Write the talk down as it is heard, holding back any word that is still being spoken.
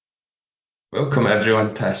Welcome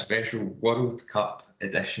everyone to a special World Cup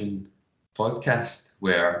edition podcast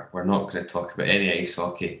where we're not going to talk about any ice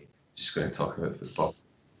hockey, just going to talk about football.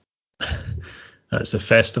 It's a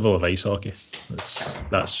festival of ice hockey.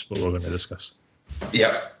 That's what we're going to discuss.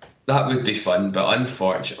 Yeah, that would be fun, but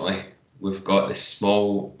unfortunately we've got the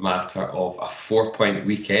small matter of a 4-point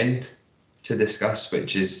weekend to discuss,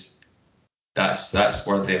 which is that's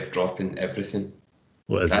worthy of dropping everything.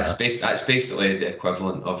 What is that? That's basically the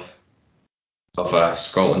equivalent of a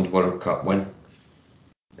Scotland World Cup win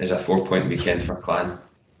is a 4-point weekend for Clan.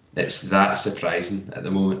 It's that surprising at the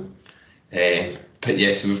moment. But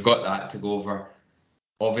yeah, so we've got that to go over.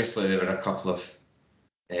 Obviously, there were a couple of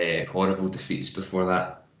horrible defeats before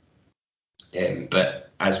that.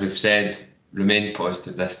 But as we've said, remain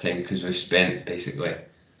positive this time because we've spent basically,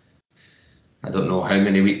 I don't know how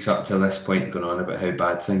many weeks up to this point going on about how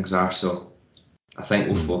bad things are. So I think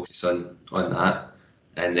we'll focus on that.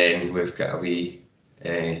 And then we've got a wee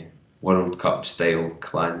World Cup style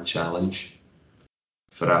Clan challenge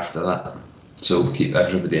for after that. So we'll keep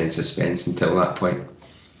everybody in suspense until that point.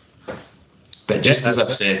 But just as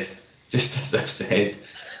I've said, it's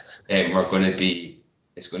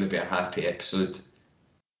going to be a happy episode.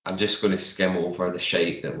 I'm just going to skim over the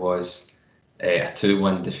shite that was a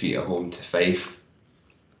 2-1 defeat at home to Fife,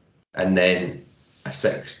 and then a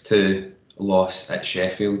 6-2 loss at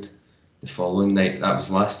Sheffield the following night. That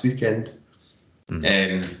was last weekend.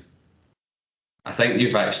 I think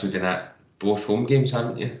you've actually been at both home games,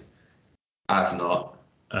 haven't you? I've not.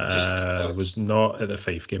 I was not at the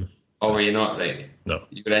Fife game. Oh, were you not? Right. No.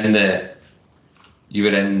 You were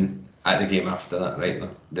in at the game after that, right?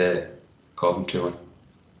 The Coventry one.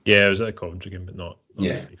 Yeah, I was at a Coventry game, but not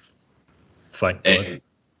yeah. Fife. Thank God.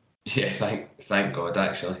 Yeah, thank God,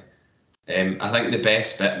 actually. I think the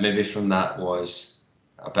best bit maybe from that was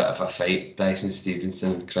a bit of a fight, Dyson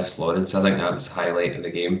Stevenson and Chris Lawrence. I think that was the highlight of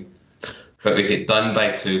the game. But we get done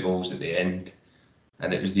by 2 goals at the end,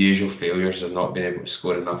 and it was the usual failures of not being able to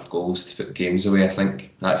score enough goals to put games away. I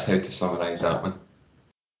think that's how to summarise that one.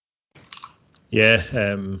 Yeah,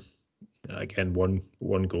 again, one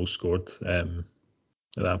goal scored. At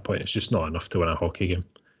that point, it's just not enough to win a hockey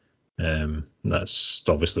game. That's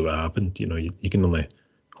obviously what happened. You know, you can only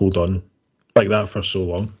hold on like that for so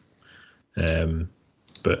long.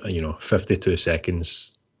 But 52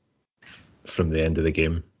 seconds from the end of the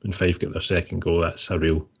game, and Fife get their second goal. That's a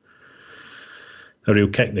real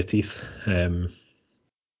kick in the teeth.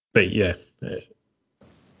 But yeah, it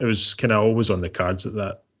was kind of always on the cards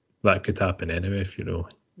that could happen anyway. If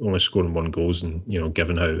only scoring 1 goal, and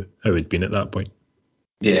given how it'd been at that point.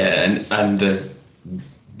 Yeah, and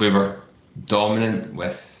we were dominant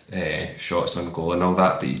with shots on goal and all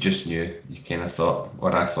that, but you just knew, you kind of thought,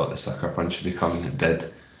 or I thought the sucker punch would be coming. It did,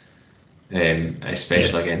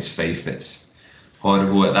 especially against Fife. It's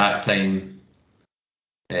horrible at that time.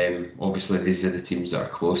 Obviously, these are the teams that are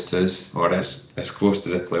close to us, or as close to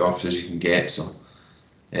the playoffs as you can get. So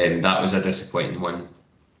that was a disappointing one.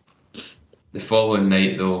 The following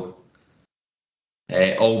night, though,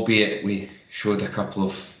 albeit we showed a couple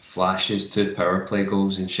of flashes, 2 power play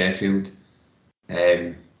goals in Sheffield.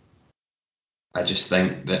 I just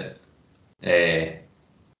think that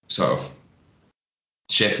sort of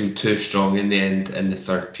Sheffield too strong in the end in the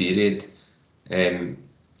third period. A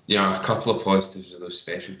couple of positives of those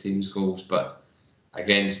special teams goals, but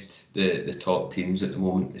against the top teams at the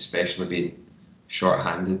moment, especially being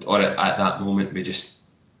short-handed, or at that moment,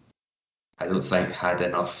 I don't think had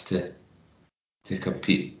enough to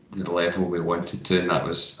compete to the level we wanted to, and that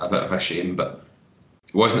was a bit of a shame, but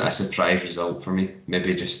it wasn't a surprise result for me.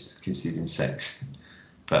 Maybe just conceding 6,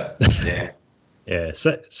 but yeah. Yeah,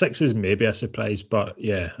 6 is maybe a surprise, but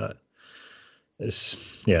yeah, it's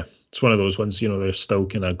one of those ones. They're still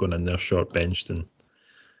kind of going in there short benched, and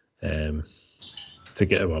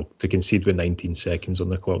to concede with 19 seconds on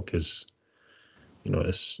the clock is,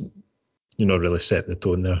 it's really setting the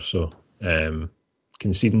tone there. So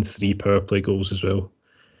conceding 3 power play goals as well.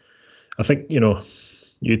 I think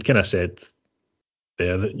you'd kind of said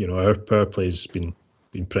there that our power play's been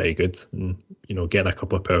pretty good, and getting a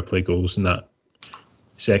couple of power play goals in that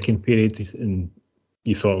second period, and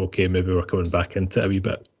you thought, okay, maybe we're coming back into it a wee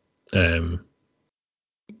bit, but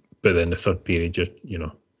then the third period,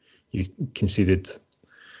 you conceded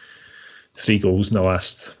 3 goals in the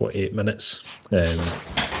last 8 minutes. I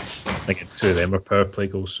think 2 of them are power play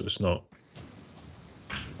goals, so it's not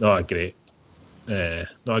a great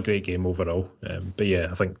game overall. But yeah,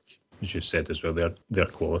 I think, as you said as well, their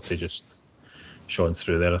quality just shone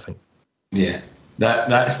through there, I think. Yeah,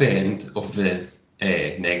 that's the end of the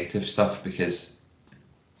negative stuff, because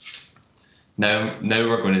Now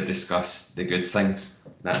we're going to discuss the good things.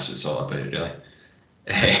 That's what it's all about, really.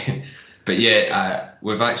 But yeah,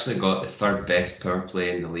 we've actually got the third best power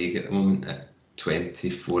play in the league at the moment at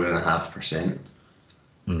 24.5%.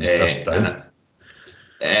 That's down. And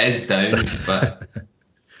it is down, but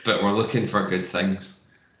we're looking for good things.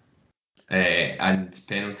 And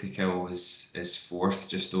penalty kill is fourth,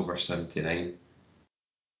 just over 79%.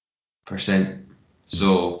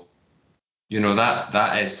 So,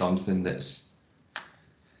 that is something that's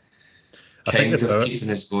kind of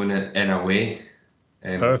keeping us going in a way.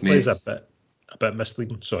 Power play's a bit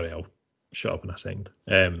misleading. Sorry, I'll shut up in a second.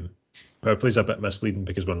 Power play's a bit misleading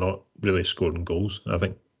because we're not really scoring goals. I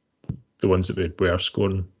think the ones that we are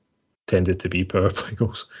scoring tended to be power play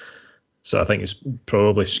goals. So I think it's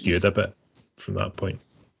probably skewed a bit from that point.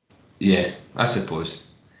 Yeah, I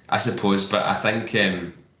suppose. But I think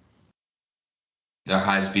there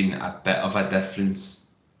has been a bit of a difference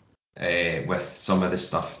with some of the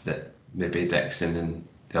stuff that maybe Dixon and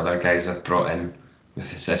the other guys have brought in with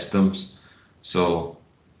the systems. So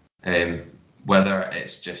whether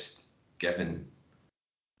it's just giving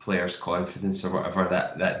players confidence or whatever,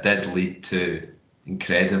 that did lead to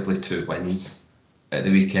incredibly 2 wins at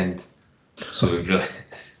the weekend. So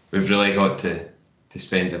we've really got to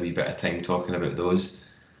spend a wee bit of time talking about those.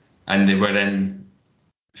 And they were in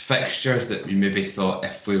fixtures that we maybe thought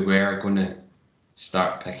if we were going to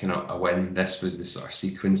start picking up a win, this was the sort of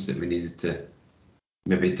sequence that we needed to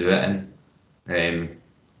maybe do it in. A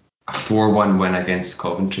 4-1 win against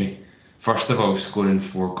Coventry. First of all, scoring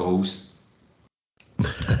 4 goals.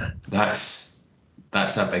 That's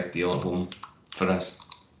a big deal at home for us.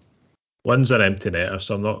 One's an empty netter,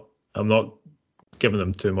 so I'm not giving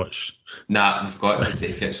them too much. Nah, we've got to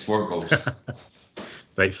take it. It's 4 goals.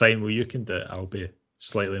 Right, fine. Well, you can do it. I'll be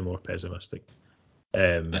slightly more pessimistic.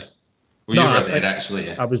 Right. Well, you were there actually.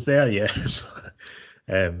 Yeah. I was there, yes.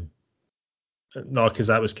 No, because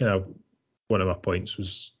that was kind of one of my points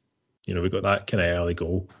was, we got that kind of early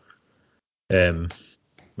goal.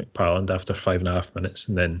 McParland after 5.5 minutes,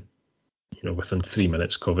 and then, within 3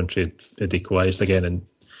 minutes, Coventry had equalised again. And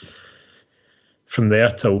from there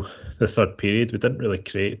till the third period, we didn't really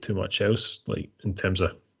create too much else, like in terms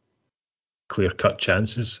of clear-cut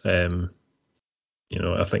chances. I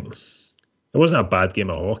think it wasn't a bad game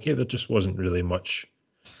of hockey. There just wasn't really much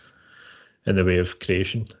in the way of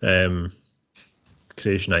creation.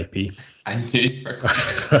 Creation IP. I knew you were.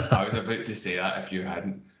 I was about to say that if you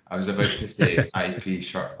hadn't. I was about to say IP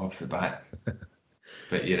shirt off the back,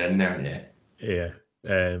 but you're in there, yeah.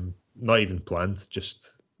 Yeah, not even planned,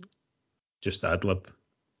 just ad-libbed.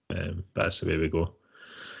 That's the way we go.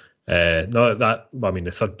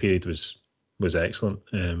 The third period was excellent.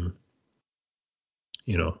 I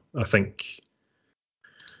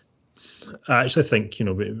actually think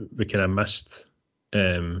we kind of missed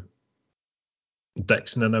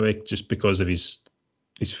Dixon in a way just because of his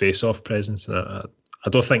face-off presence, and I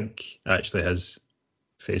don't think actually his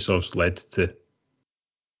face-offs led to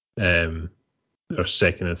our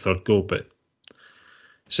second and third goal, but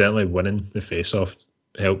certainly winning the face-off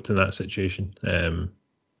helped in that situation.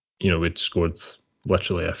 We'd scored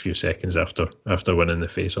literally a few seconds after winning the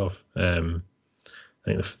face-off. I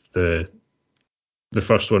think the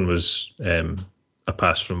first one was a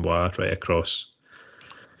pass from Wah right across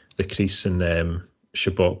the crease, and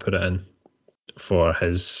Chabot put it in for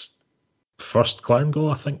his first Clan goal,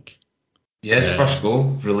 I think. Yeah, his first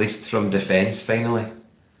goal, released from defence finally.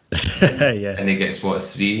 Yeah. And he gets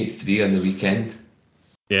three on the weekend.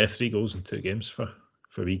 Yeah, 3 goals in 2 games for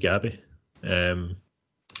wee Gabby. He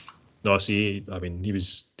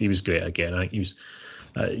was great again. I think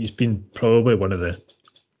he's been probably one of the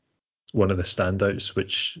standouts,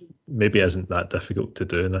 which maybe isn't that difficult to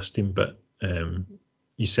do in this team, but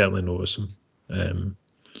you certainly notice him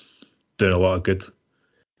doing a lot of good.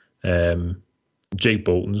 Jake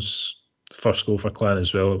Bolton's first goal for Clan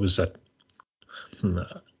as well. It was a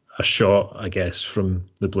shot, I guess, from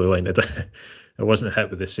the blue line. It wasn't hit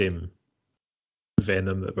with the same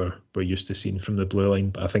venom that we're used to seeing from the blue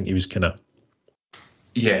line, but I think he was kind of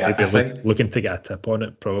looking to get a tip on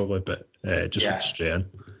it probably, but just went straight in.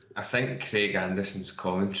 I think Craig Anderson's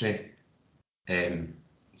commentary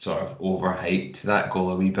sort of overhyped that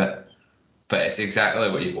goal a wee bit, but it's exactly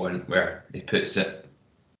what you want, where he puts it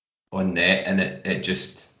on net and it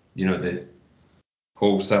just, the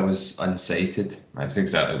hole still was unsighted. That's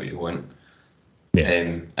exactly what you want.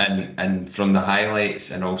 Yeah. And from the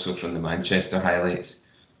highlights and also from the Manchester highlights,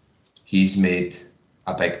 he's made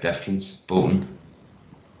a big difference, Bolton.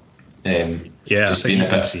 Just being a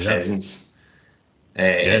bit of presence.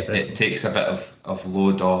 It takes a bit of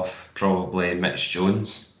load off probably Mitch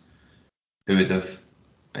Jones, who would have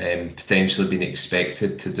potentially been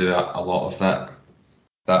expected to do a lot of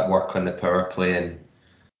that work on the power play and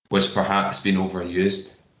was perhaps being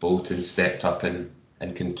overused. Bolton stepped up and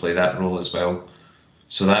can play that role as well.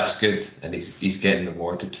 So that's good, and he's getting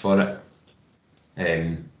rewarded for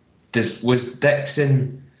it. Was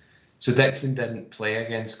Dixon? So Dixon didn't play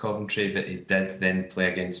against Coventry, but he did then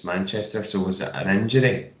play against Manchester. So was it an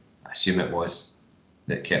injury? I assume it was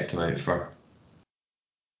that kept him out for.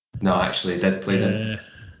 No, actually, he did play them.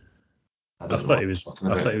 I thought he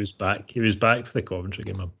was back. He was back for the Coventry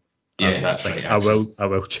game. That's right. I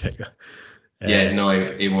will check.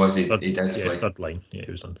 He was. He did play. Third line. Yeah,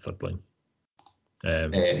 he was on third line.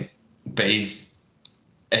 But he's,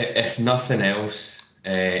 if nothing else,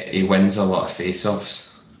 he wins a lot of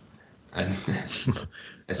face-offs, and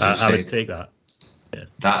I would take that. Yeah.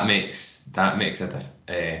 That makes a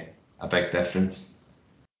big difference.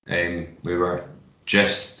 We were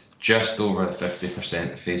just over the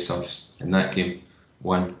 50% of face-offs in that game,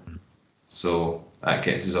 won. So that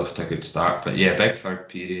gets us off to a good start. But yeah, big third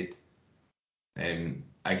period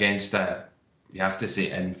against you have to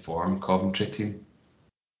say, in-form Coventry team.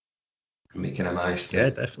 We kind of managed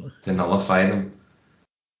to nullify them.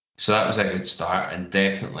 So that was a good start, and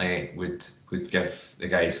definitely would give the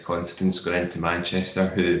guys confidence going into Manchester,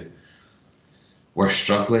 who were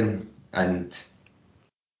struggling, and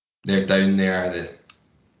they're down there at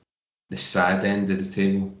the sad end of the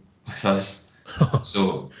table with us.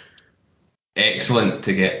 So excellent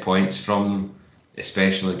to get points from them,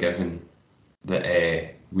 especially given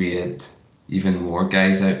that we had even more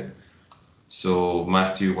guys out. So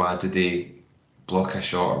Matthew Wadidi block a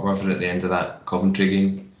shot or whatever at the end of that Coventry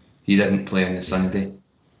game. He didn't play on the Sunday.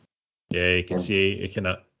 Yeah, you can see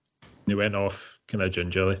he went off kind of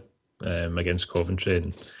gingerly against Coventry,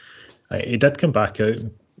 and he did come back out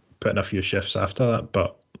and put in a few shifts after that.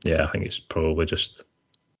 But yeah, I think it's probably just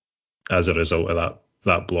as a result of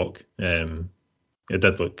that block. It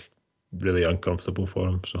did look really uncomfortable for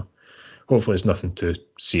him. So hopefully it's nothing too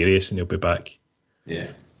serious and he'll be back.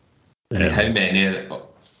 Yeah. I mean, how many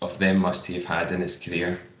of them must he have had in his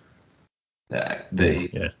career that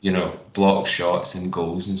block shots and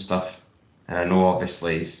goals and stuff? And I know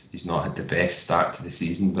obviously he's not had the best start to the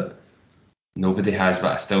season, but nobody has.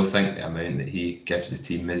 But I still think the amount that he gives the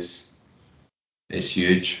team is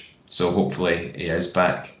huge. So hopefully he is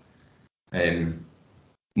back.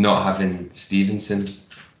 Not having Stevenson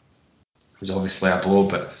was obviously a blow,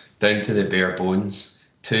 but down to the bare bones,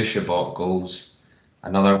 2 Shabbat goals,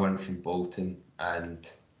 another one from Bolton, and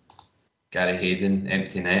Gary Hayden,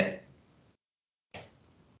 empty net.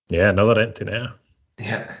 Yeah, another empty net.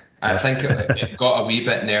 Yeah, I think it got a wee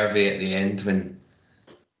bit nervy at the end when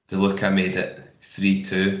DeLuca made it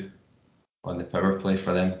 3-2 on the power play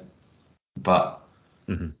for them. But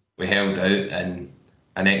we held out, and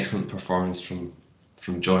an excellent performance from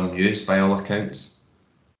John Muse by all accounts.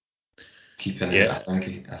 Keeping it, I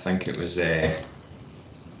think it was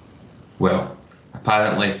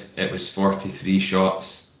apparently it was 43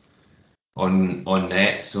 shots on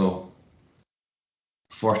net, so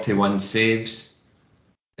 41 saves.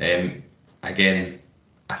 Again,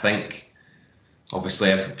 I think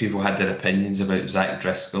obviously people had their opinions about Zach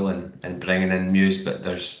Driscoll and bringing in Muse, but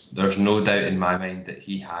there's no doubt in my mind that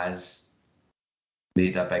he has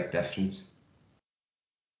made a big difference.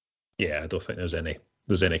 Yeah, I don't think there's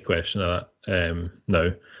any question of that.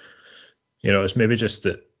 Now, it's maybe just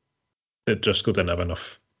that Driscoll didn't have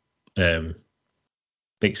enough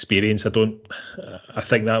experience. I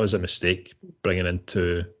think that was a mistake, bringing in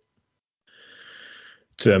two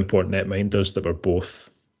important netminders that were both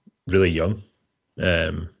really young.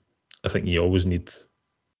 I think you always need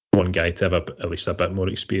one guy to have at least a bit more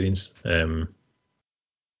experience. And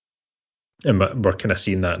we're kind of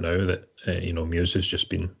seeing that now that Muse has just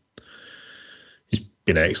been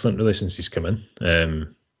excellent really since he's come in.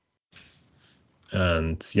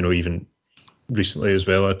 And even recently as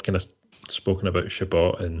well, I'd kind of spoken about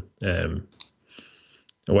Shabbat, and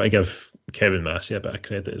I want to give Kevin Massey a bit of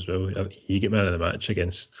credit as well. He got man of the match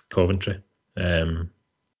against Coventry, and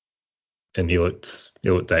he looked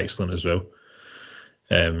excellent as well.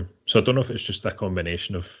 So I don't know if it's just a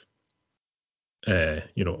combination of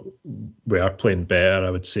we are playing better, I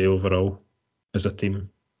would say, overall as a team,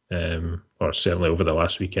 or certainly over the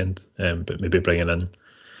last weekend, but maybe bringing in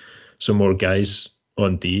some more guys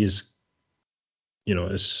on D is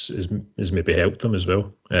maybe helped them as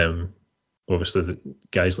well. Obviously, the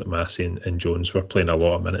guys like Massey and Jones were playing a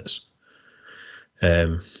lot of minutes,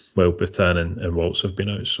 while Bhutan and Waltz have been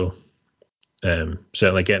out. So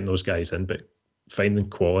certainly getting those guys in, but finding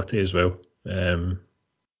quality as well. A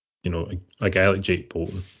guy like Jake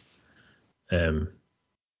Bolton,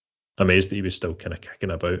 amazed that he was still kind of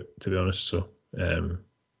kicking about, to be honest. So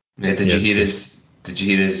did you hear his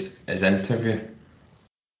interview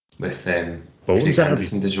with Bolton's Craig interview?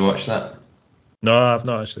 Anderson? Did you watch that? No, I've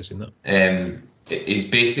not actually seen that.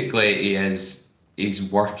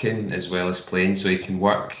 He's working as well as playing, so he can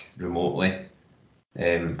work remotely.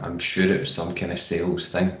 I'm sure it was some kind of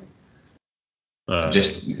sales thing. I'm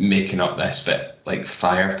just making up this, but like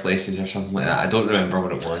fireplaces or something like that. I don't remember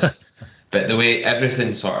what it was. But the way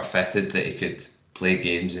everything sort of fitted, that he could play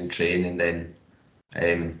games and train, and then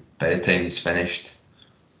by the time he's finished,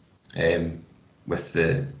 with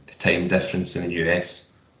the time difference in the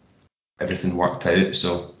US, everything worked out.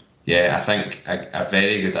 So yeah, I think a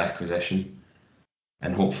very good acquisition,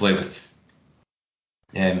 and hopefully with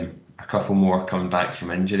a couple more coming back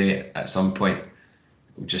from injury at some point,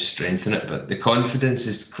 will just strengthen it. But the confidence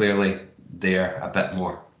is clearly there a bit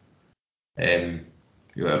more.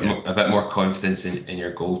 You have a bit more confidence in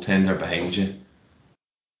your goaltender behind you.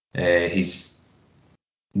 He's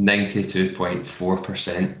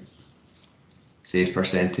 92.4% save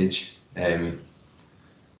percentage, and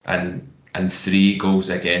 3 goals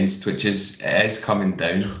against, which is coming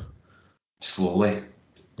down slowly.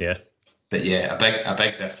 Yeah. But yeah, a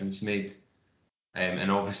big difference made.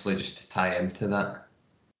 And obviously, just to tie into that,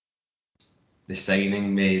 the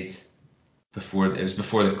signing made before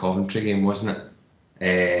the Coventry game, wasn't it?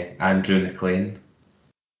 Andrew McLean,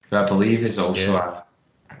 who I believe is also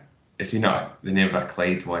is he not the name of a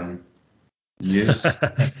Clyde One news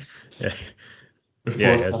yeah.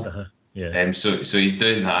 reporter? Yeah. So he's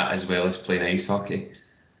doing that as well as playing ice hockey.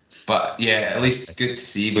 But yeah, at least good to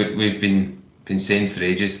see. We've been saying for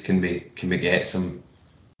ages, can we get some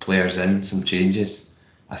players in, some changes?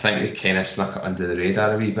 I think they kind of snuck it under the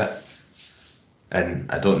radar a wee bit,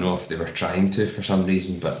 and I don't know if they were trying to for some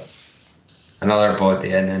reason, but another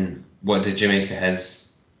body in. And what did you make of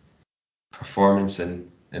his performance in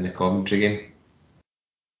the Coventry game?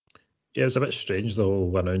 Yeah, it was a bit strange, the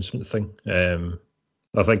whole announcement thing.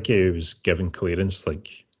 I think he was given clearance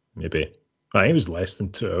like maybe, I think it was less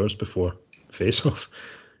than 2 hours before face-off.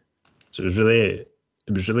 So it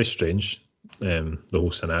was really strange, the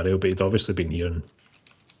whole scenario. But he'd obviously been here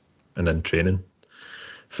and in training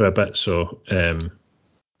for a bit. So yeah,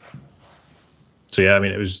 I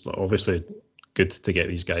mean, it was obviously good to get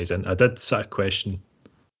these guys in. I did sort of question,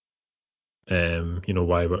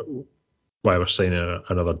 why we're signing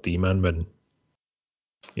another D-man when,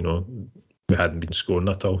 we hadn't been scoring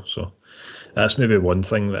at all. So that's maybe one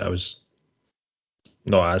thing that I was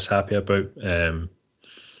not as happy about.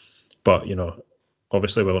 But,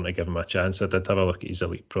 obviously willing to give him a chance. I did have a look at his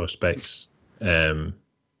elite prospects. On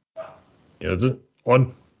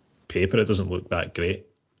paper, it doesn't look that great.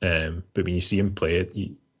 But when you see him play it,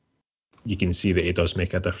 you can see that he does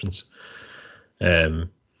make a difference. I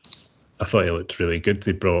thought he looked really good.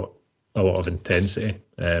 They brought a lot of intensity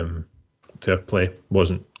to their play.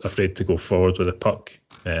 Wasn't afraid to go forward with the puck.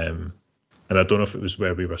 And I don't know if it was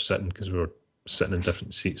where we were sitting, because we were sitting in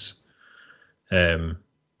different seats.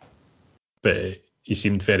 But he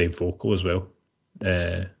seemed very vocal as well,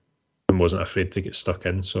 and wasn't afraid to get stuck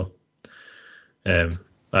in. So, as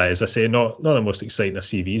I say, not the most exciting of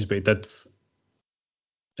CVs, but he did,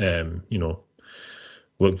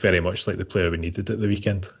 look very much like the player we needed at the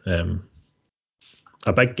weekend. A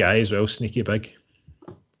big guy as well, sneaky big.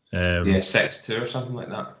 6'2" or something like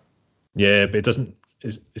that. Yeah, but it doesn't.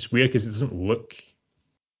 It's weird because it doesn't look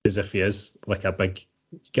as if he is like a big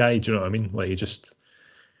guy. Do you know what I mean? Like he just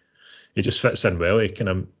fits in well. He kind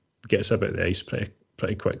of gets about the ice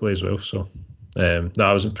pretty quickly as well. So I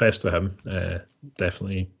was impressed with him.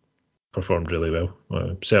 Definitely performed really well.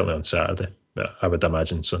 Certainly on Saturday, but I would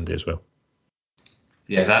imagine Sunday as well.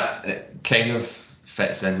 Yeah, that kind of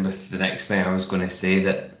fits in with the next thing I was going to say,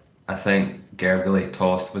 that I think Gergely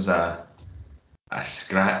Toth was a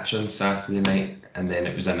scratch on Saturday night, and then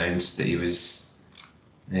it was announced that he was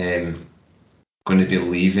going to be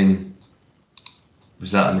leaving.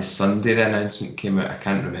 Was that on the Sunday the announcement came out? I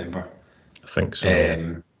can't remember. I think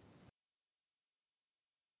so.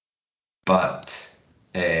 But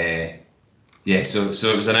so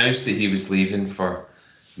it was announced that he was leaving for,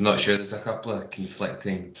 I'm not sure, there's a couple of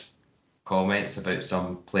conflicting comments about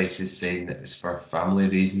some places saying that it was for family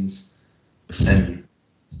reasons, and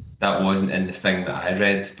that wasn't in the thing that I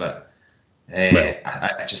read, but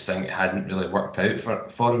I just think it hadn't really worked out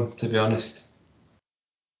for him, to be honest.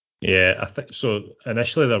 Yeah, I think so.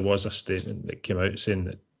 Initially, there was a statement that came out saying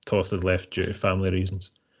that Toth had left due to family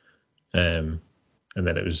reasons, and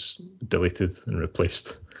then it was deleted and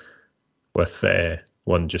replaced with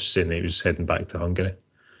one just saying that he was heading back to Hungary.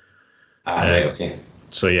 Right, okay.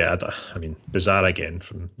 So yeah, I mean, bizarre again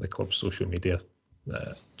from the club's social media.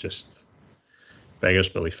 Just beggars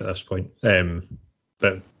belief at this point.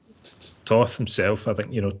 But Toth himself, I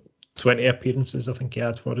think, 20 appearances I think he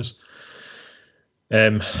had for us.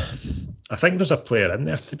 I think there's a player in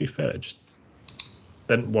there, to be fair. It just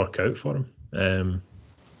didn't work out for him.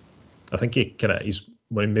 I think he's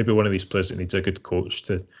maybe one of these players that needs a good coach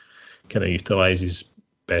to kind of utilise his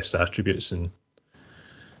best attributes, and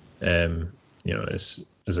as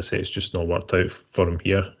I say, it's just not worked out for him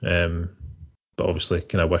here. But obviously,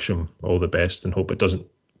 kind of wish him all the best and hope it doesn't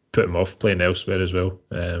put him off playing elsewhere as well.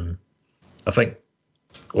 I think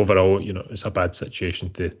overall, it's a bad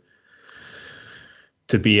situation to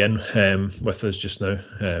be in with us just now.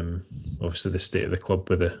 Obviously, the state of the club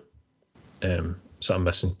with the sort of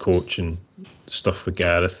missing coach and stuff with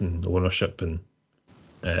Gareth and ownership and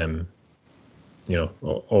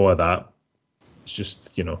all of that. It's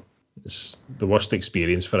just it's the worst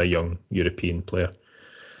experience for a young European player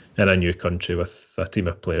in a new country with a team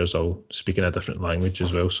of players all speaking a different language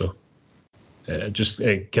as well. So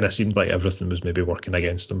it kind of seemed like everything was maybe working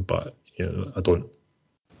against him, but I don't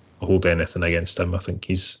hold anything against him. I think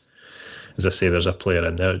he's, as I say, there's a player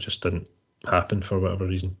in there. It just didn't happen for whatever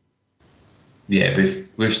reason. Yeah,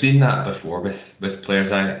 we've seen that before with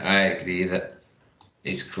players. I agree that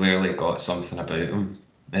he's clearly got something about him.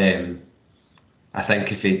 I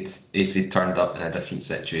think if he'd turned up in a different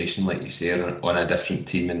situation, like you say, on a different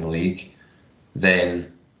team in the league,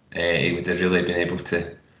 then he would have really been able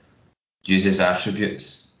to use his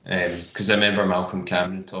attributes. Because I remember Malcolm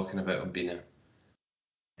Cameron talking about him being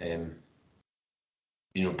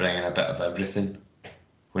bringing a bit of everything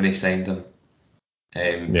when he signed him.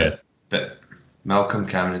 But Malcolm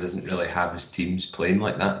Cameron doesn't really have his teams playing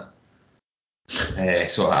like that.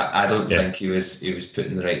 So I don't think he was put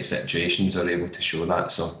in the right situations or able to show that.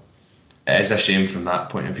 So it is a shame from that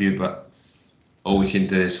point of view. But all we can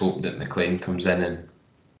do is hope that McLean comes in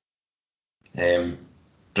and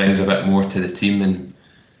brings a bit more to the team,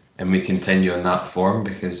 and we continue on that form,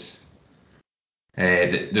 because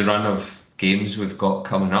the run of games we've got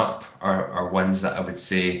coming up are ones that I would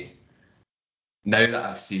say, now that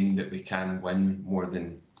I've seen that we can win more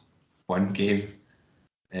than one game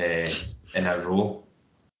in a row,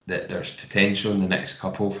 that there's potential in the next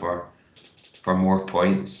couple for more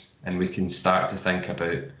points, and we can start to think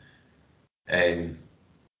about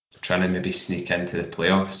trying to maybe sneak into the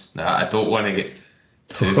playoffs. Now, I don't want to get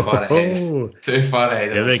too far ahead. Too far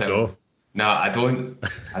ahead of myself. No, I don't,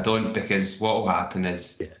 because what will happen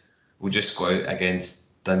is we'll just go out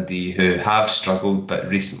against Dundee, who have struggled, but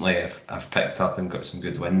recently have picked up and got some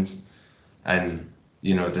good wins, and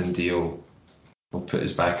Dundee will put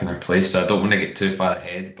us back in our place. So I don't want to get too far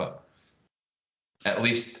ahead, but at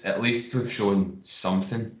least we've shown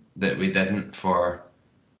something that we didn't for,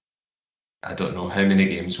 I don't know how many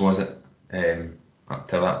games was it up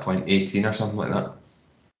till that point, 18 or something like that.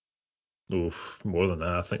 Oof, more than that.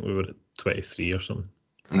 I think we were at 23 or something.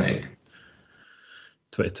 Right.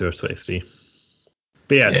 22 or 23.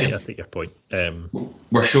 But yeah, I take your point.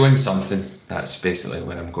 We're showing something. That's basically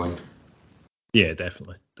where I'm going. Yeah,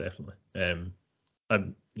 definitely. And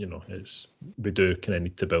we do kind of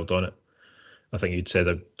need to build on it. I think you'd said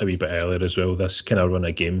a wee bit earlier as well, this kind of run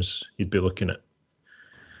of games you'd be looking at.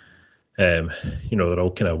 They're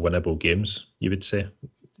all kind of winnable games, you would say.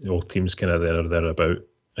 All teams kind of there or thereabout.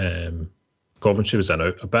 Coventry was a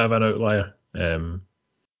bit of an outlier, but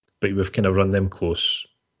we've kind of run them close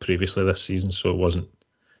previously this season, so it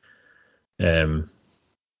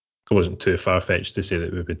wasn't too far-fetched to say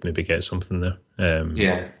that we would maybe get something there.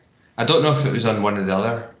 Yeah. I don't know if it was on one of the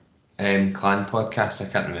other Clan podcasts,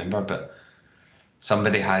 I can't remember, but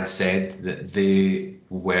somebody had said that we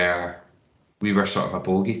were sort of a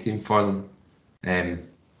bogey team for them, and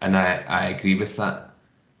I agree with that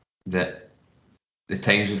the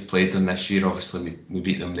times we've played them this year, obviously we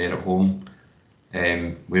beat them there at home.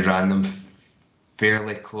 We ran them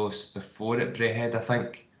fairly close before at Braehead, I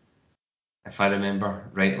think, if I remember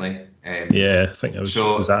rightly. I think it was.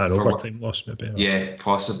 So was that an overtime loss, maybe? Yeah,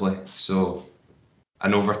 possibly. So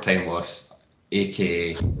an overtime loss,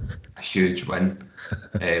 aka a huge win,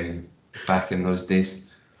 back in those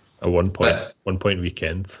days. A 1 point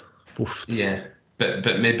weekend. Oof. Yeah,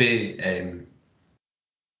 but maybe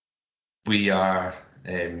we are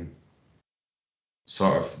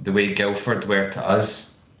sort of the way Guildford were to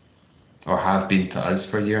us, or have been to us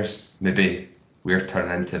for years. Maybe we're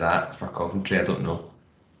turning into that for Coventry. I don't know,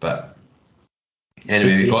 but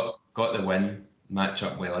anyway, we got the win, match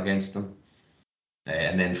up well against them,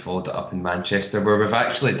 and then followed it up in Manchester, where we've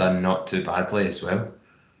actually done not too badly as well.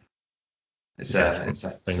 It's a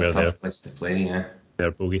tough place to play, yeah.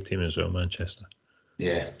 their bogey team as well, Manchester.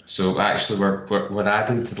 Yeah. So actually, we're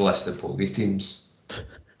adding to the list of bogey teams,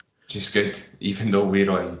 which is good. Even though we're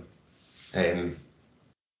on,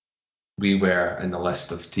 we were in the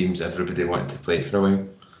list of teams everybody wanted to play for a while.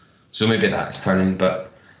 So maybe that's turning.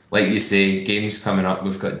 But like you say, games coming up.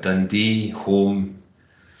 We've got Dundee home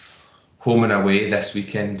and away this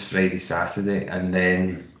weekend, Friday, Saturday, and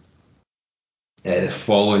then the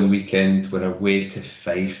following weekend we're away to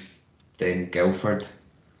Fife, then Guildford,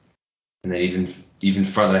 and then even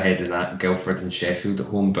further ahead than that, Guildford and Sheffield at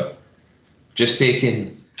home. But just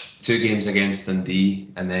taking 2 games against Dundee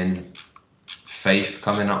and then Fife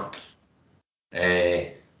coming up,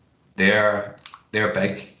 they're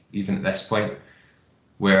big even at this point.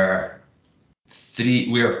 We're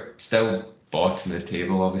still bottom of the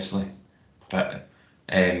table, obviously, but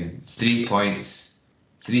 3 points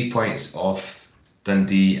off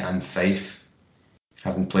Dundee and Fife,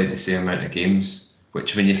 having played the same amount of games,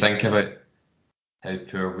 which when you think about how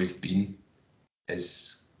poor we've been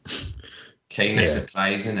is kind of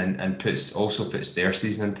surprising and puts their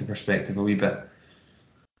season into perspective a wee bit.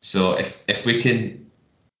 So if we can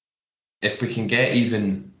get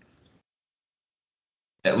even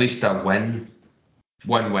at least one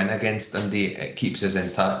win against Dundee, it keeps us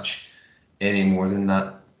in touch. Any more than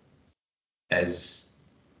that is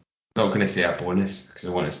not going to say a bonus, because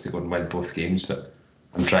I want us to go and win both games, but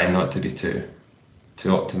I'm trying not to be too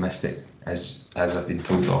optimistic, as I've been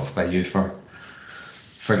told off by you for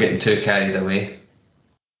getting too carried away.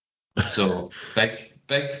 So big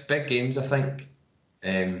games, I think,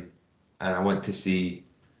 and I want to see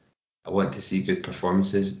good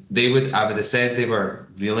performances. I would have said they were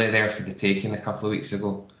really there for the taking a couple of weeks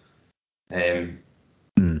ago,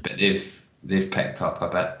 but they've picked up a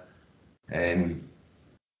bit.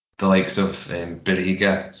 The likes of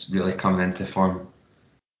Barriga's really coming into form.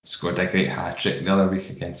 Scored a great hat-trick the other week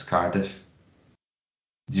against Cardiff.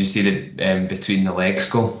 Did you see the between the legs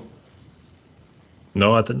goal?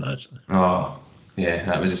 No, I didn't actually. Oh, yeah,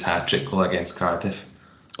 that was his hat-trick goal against Cardiff.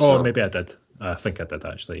 Oh, so, maybe I did. I think I did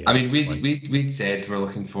actually. Yeah. I mean, we'd said we're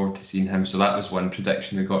looking forward to seeing him, so that was one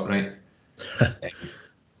prediction we got right.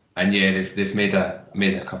 And yeah, they've made a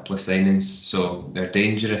couple of signings, so they're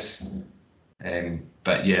dangerous.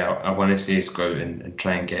 But yeah, I want to see us go out and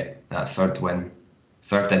try and get that third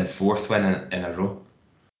and fourth win in a row.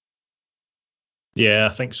 Yeah, I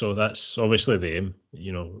think so. That's obviously the aim.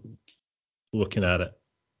 Looking at it,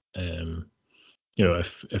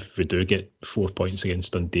 if we do get 4 points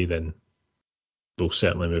against Dundee, then we'll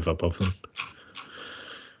certainly move above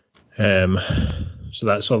them. So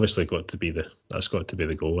that's obviously got to be the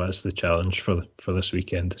goal. That's the challenge for this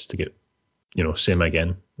weekend, is to get same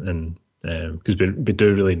again, and because we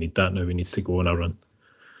do really need that now. We need to go on a run.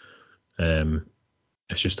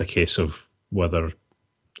 It's just a case of whether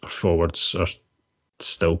our forwards are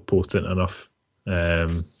still potent enough.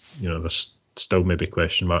 There's still maybe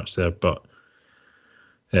question marks there, but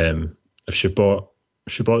if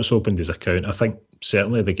Chabot's opened his account, I think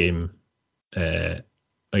certainly the game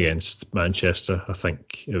against Manchester, I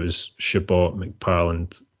think it was Chabot,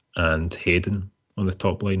 McParland and Hayden on the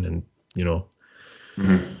top line, and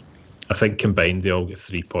I think combined they all get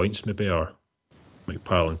 3 points maybe, or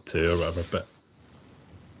McParland 2 or whatever, but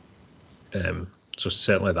so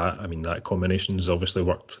certainly that combination's obviously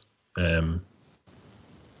worked. But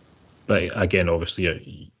again,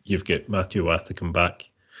 obviously you've got Matthew Watt to come back.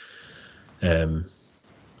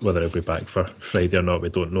 Whether he'll be back for Friday or not, we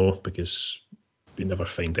don't know, because we never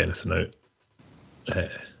find anything out.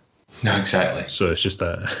 No, exactly. So it's just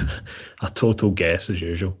a total guess as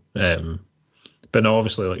usual. But no,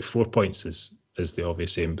 obviously 4 points is the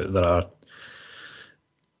obvious aim, but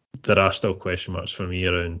there are still question marks for me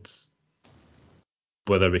around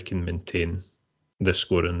whether we can maintain the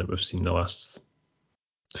scoring that we've seen the last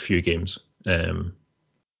few games.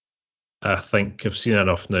 I think I've seen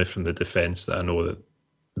enough now from the defence that I know that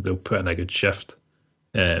they'll put in a good shift.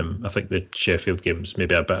 I think the Sheffield game's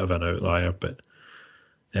maybe a bit of an outlier, but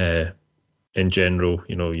in general,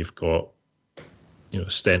 you've got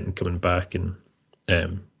Stenton coming back and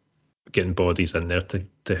getting bodies in there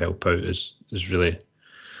to help out is really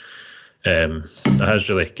that has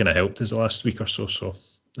really kind of helped us the last week or so. So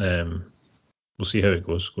we'll see how it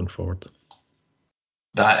goes going forward.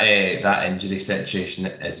 That injury situation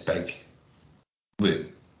is big.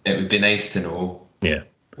 It would be nice to know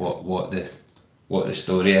what the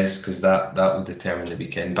story is, because that will determine the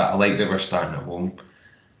weekend. But I like that we're starting at home,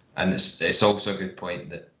 and it's also a good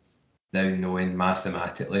point that now knowing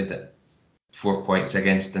mathematically that 4 points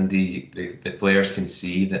against Dundee, the players can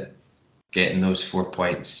see that getting those 4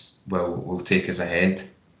 points will take us ahead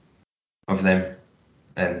of them.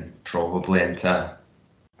 and probably into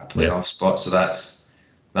a playoff spot. So that's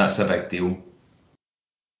a big deal.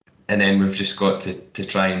 And then we've just got to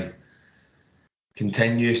try and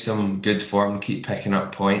continue some good form, keep picking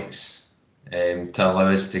up points to allow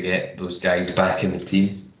us to get those guys back in the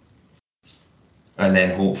team. And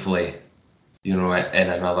then hopefully, in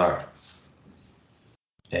another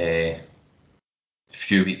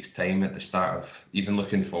few weeks' time, at the start of, even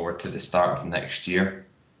looking forward to the start of next year,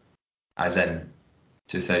 as in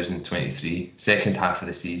 2023, second half of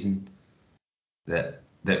the season, that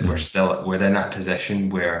we're in a position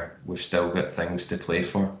where we've still got things to play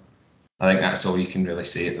for. I think that's all you can really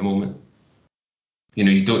say at the moment.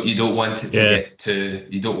 You don't want it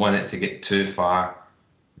to get too far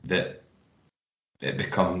that it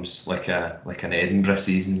becomes like an Edinburgh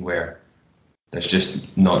season where there's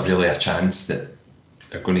just not really a chance that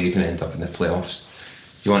they're going to even end up in the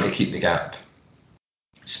playoffs. You want to keep the gap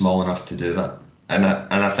small enough to do that, and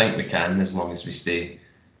I think we can, as long as we stay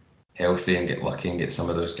healthy and get lucky and get some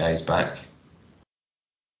of those guys back.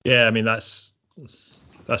 Yeah, I mean that's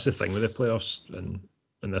the thing with the playoffs in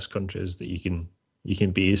this country, is that you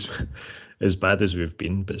can be as bad as we've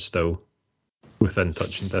been, but still within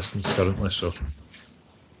touching distance currently. So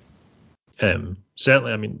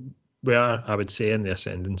certainly, I mean, we are, I would say, in the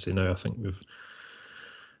ascendancy now. I think we've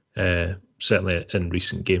certainly in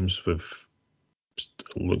recent games we've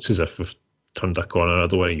looks as if we've turned a corner. I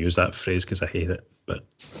don't want to use that phrase because I hate it, but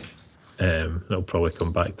it'll probably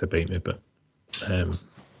come back to bite me. But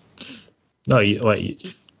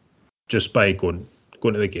just by going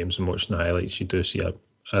to the games and watching the highlights, you do see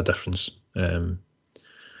a difference in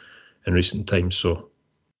recent times. So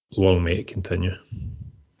long may it continue.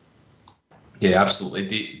 Yeah, absolutely.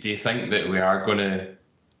 Do you think that we are going to?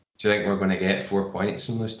 Do you think we're going to get 4 points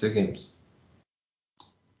from those two games?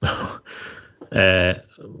 I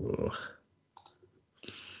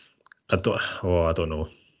don't know.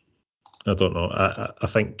 I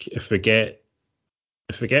think if we get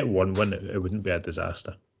one win, it wouldn't be a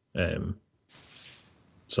disaster. So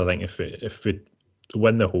I think if we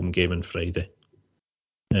win the home game on Friday,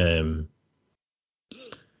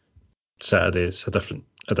 Saturday it's a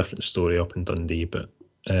different story up in Dundee, but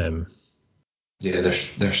yeah,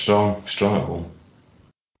 they're strong at home.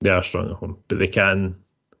 They are strong at home, but they can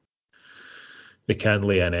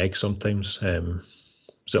lay an egg sometimes.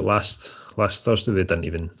 Was it last Thursday they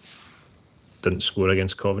didn't score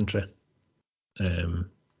against Coventry, down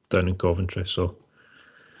in Coventry, so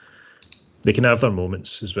they can have their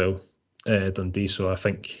moments as well, Dundee. So I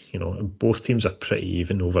think both teams are pretty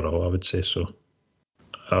even overall, I would say. So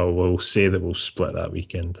I will say that we'll split that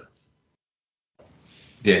weekend.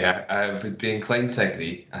 Yeah, I would be inclined to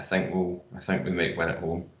agree. I think we might win at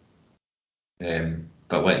home,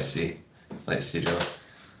 but let's see. Really.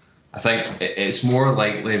 I think it's more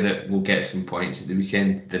likely that we'll get some points at the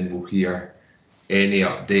weekend than we'll hear any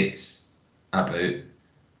updates about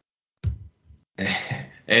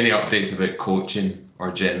coaching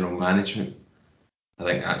or general management. I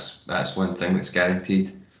think that's one thing that's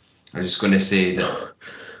guaranteed. I was just going to say that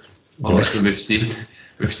obviously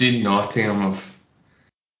we've seen Nottingham have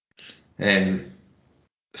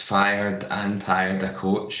fired and hired a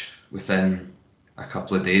coach within a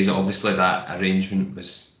couple of days. Obviously that arrangement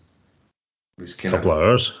was kind of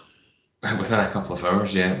hours. Within a couple of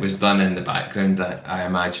hours, yeah. It was done in the background. I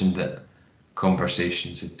imagine that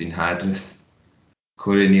conversations had been had with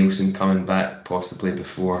Corey Nielsen coming back possibly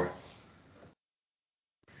before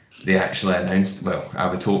they actually announced. Well, I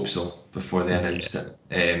would hope so, before they announced it.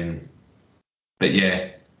 But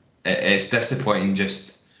yeah, it's disappointing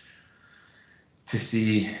just to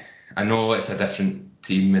see. I know it's a different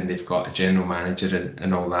team and they've got a general manager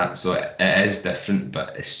and all that, so it is different,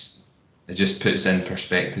 but it just puts in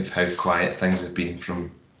perspective how quiet things have been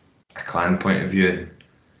from a Clan point of view. And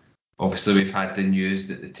obviously we've had the news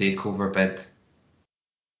that the takeover bid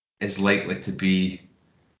is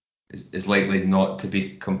likely not to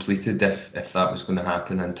be completed if that was going to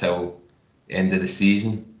happen until the end of the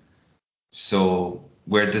season. So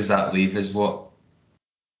where does that leave us? What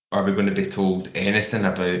are we going to be told anything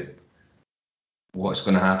about what's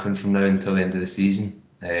going to happen from now until the end of the season?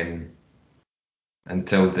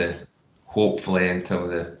 Until the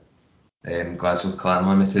Glasgow Clan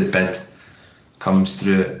Limited bid comes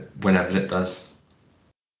through, whenever it does.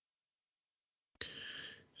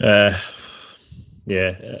 I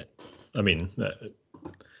mean,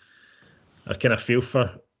 I kind of feel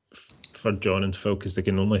for John and Phil, because they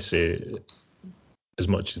can only say as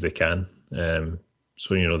much as they can. So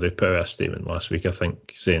they put out a statement last week, I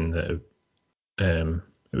think, saying that it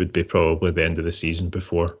would be probably the end of the season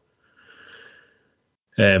before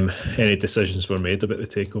any decisions were made about the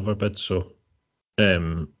takeover bid. So,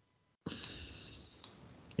 you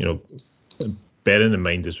know, bearing in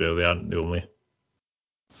mind as well, they aren't the only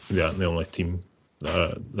team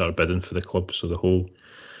that are bidding for the club. So the whole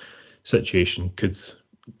situation could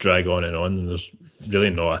drag on, and there's really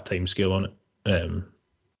not a timescale on it.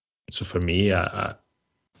 So for me, I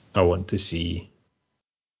want to see.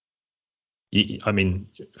 I mean,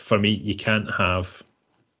 for me, you can't have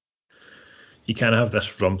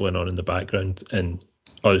this rumbling on in the background and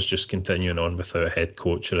us just continuing on without a head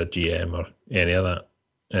coach or a GM or any of that.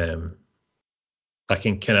 I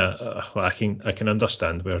can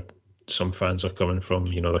understand where some fans are coming from.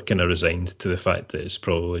 You know, they're kind of resigned to the fact that it's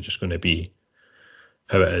probably just going to be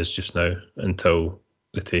how it is just now until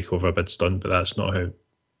the takeover bid's done. But that's not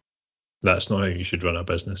how you should run a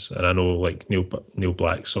business. And I know, like, Neil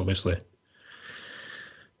Black's obviously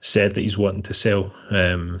said that he's wanting to sell,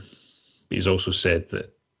 but he's also said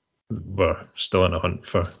that we're still in a hunt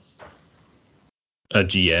for a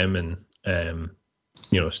GM, and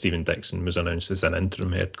Stephen Dixon was announced as an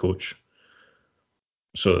interim head coach.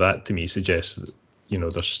 So that to me suggests that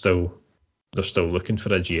they're still looking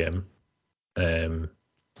for a GM, and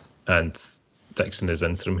Dixon as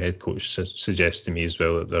interim head coach suggests to me as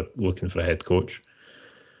well that they're looking for a head coach.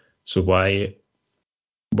 So why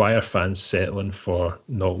are fans settling for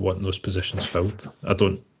not wanting those positions filled? I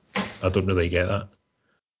don't really get that.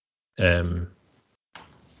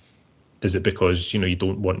 Is it because you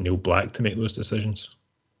don't want Neil Black to make those decisions?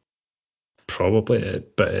 Probably,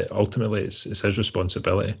 but ultimately it's his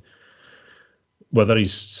responsibility. Whether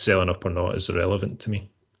he's selling up or not is irrelevant to me.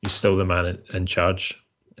 He's still the man in charge,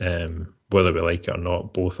 whether we like it or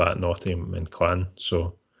not, both at Nottingham and Clan.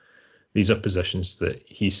 So these are positions that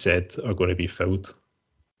he said are going to be filled.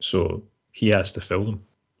 So he has to fill them.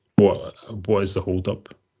 What is the hold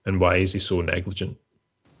up, and why is he so negligent?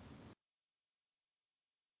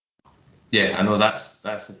 Yeah, I know that's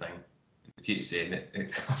the thing. I keep saying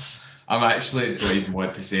it. I'm actually don't even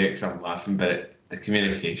want to say it because I'm laughing, but the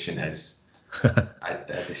communication is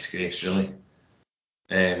a disgrace, really.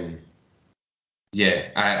 Yeah,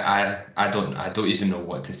 I don't even know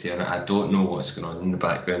what to say on it. I don't know what's going on in the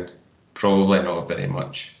background. Probably not very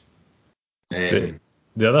much.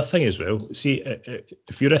 The other thing as well, see,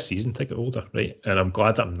 if you're a season ticket holder, right, and I'm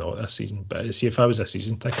glad I'm not this season, but see, if I was a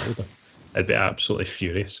season ticket holder, I'd be absolutely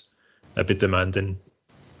furious. I'd be demanding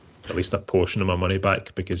at least a portion of my money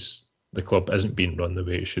back because the club isn't being run the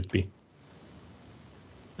way it should be.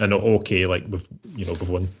 And okay, like we've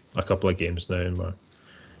won a couple of games now and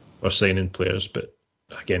we're signing players, but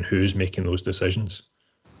again, who's making those decisions?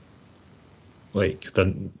 Like,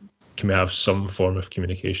 then can we have some form of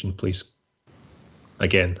communication, please?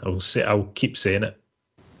 Again, I'll keep saying it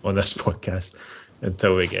on this podcast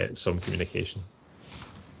until we get some communication.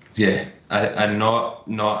 Yeah, and not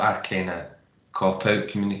a kind of cop-out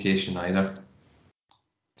communication either.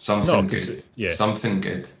 Something good. Yeah. Something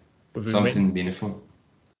good. Something meaningful.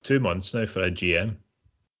 2 months now for a GM.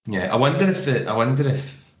 Yeah, I wonder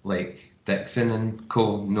if like Dixon and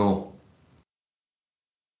co know,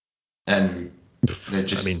 and they're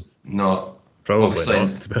just not. Probably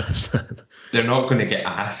not, to be honest. They're not going to get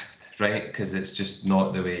asked, right? Because it's just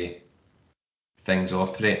not the way things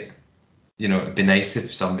operate. It'd be nice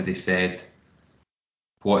if somebody said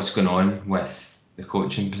what's going on with the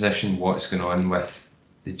coaching position, what's going on with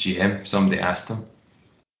the GM. Somebody asked them.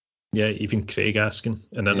 Yeah, even Craig asking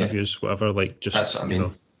in interviews, whatever. Like, just that's what I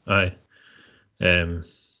mean. Aye.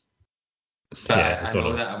 But I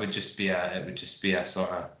know that it would just be a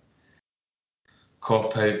sort of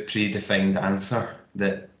cop-out, predefined answer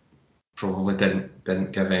that probably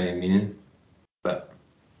didn't give any meaning. But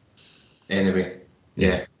anyway,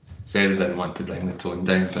 yeah. Sarah didn't want to bring the tone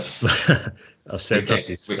down, but I've said that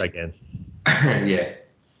piece again. Yeah,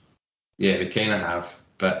 we kind of have.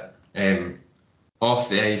 But off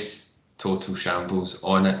the ice, total shambles.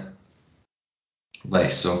 On it,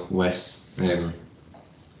 less so. Less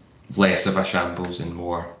of a shambles and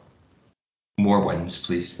more wins,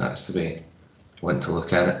 please. That's the way I want to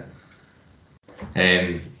look at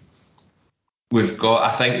it. We've got. I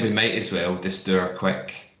think we might as well just do a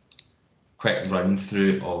quick run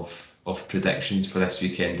through of predictions for this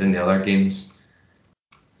weekend and the other games,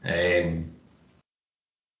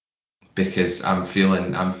 because I'm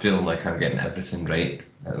feeling like I'm getting everything right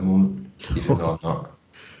at the moment, even though I'm not.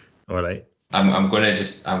 All right. I'm gonna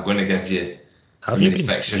give you how many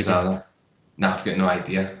fixtures are there. Nah, I've got no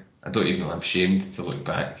idea. I don't even know. I'm ashamed to look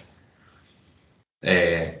back.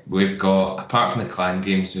 We've got, apart from the Clan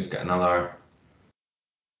games, we've got another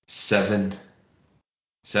seven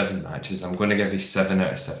matches. I'm going to give you 7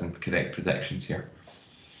 out of 7 correct predictions here.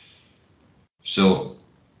 So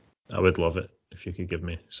I would love it if you could give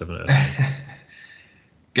me 7 out of 10.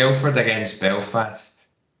 Guildford against Belfast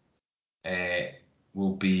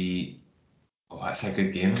will be. Oh, that's a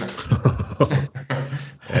good game, isn't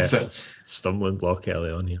it? Stumbling block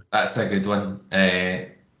early on here. That's a good one.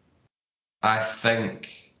 I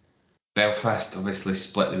think Belfast obviously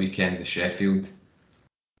split the weekend with Sheffield.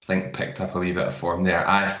 I think picked up a wee bit of form there.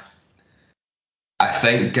 I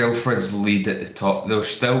think Guildford's lead at the top. They're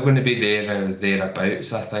still going to be there or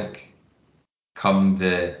thereabouts, I think, come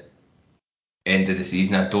the end of the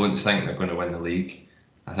season. I don't think they're going to win the league.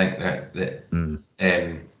 I think that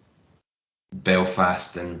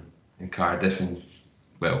Belfast and Cardiff and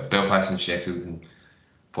Belfast and Sheffield and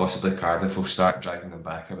possibly Cardiff will start dragging them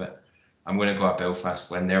back a bit. I'm going to go a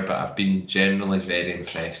Belfast win there, but I've been generally very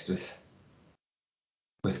impressed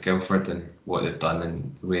with Guildford and what they've done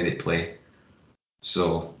and the way they play.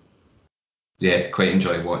 So, yeah, quite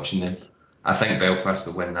enjoy watching them. I think Belfast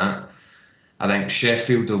will win that. I think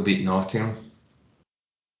Sheffield will beat Nottingham,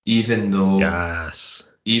 even though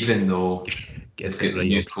they've got the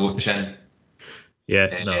new coach in.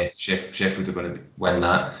 Sheffield are going to win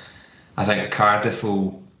that. I think Cardiff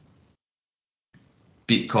will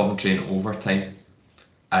beat Coventry in overtime,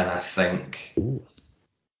 and I think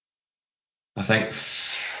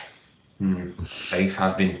Fife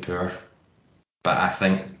have been poor, but I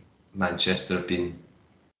think Manchester have been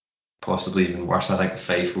possibly even worse. I think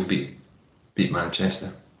Fife will beat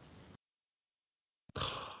Manchester.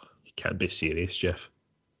 You can't be serious, Jeff.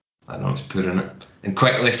 I know it's poor, innit? And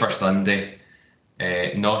quickly for Sunday,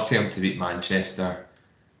 Nottingham to beat Manchester,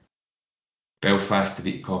 Belfast to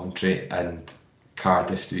beat Coventry, and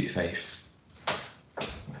Cardiff to beat Fife.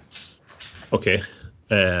 Okay.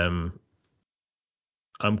 I'm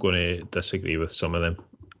going to disagree with some of them.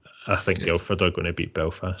 I think Guildford are going to beat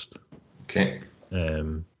Belfast. Okay.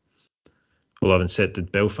 Well, having said,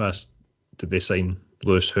 did they sign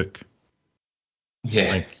Lewis Hook? Yeah.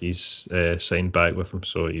 I think he's signed back with them,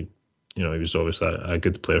 so he was obviously a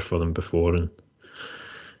good player for them before, and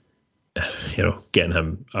getting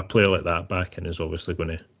him a player like that back in is obviously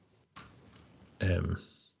going to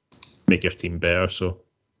make your team better. So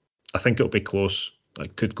I think it'll be close. I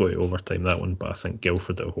could go to overtime, that one, but I think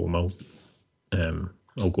Guildford at home,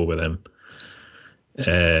 I'll go with them.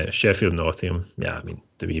 Sheffield Nottingham, yeah, I mean,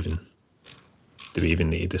 do we even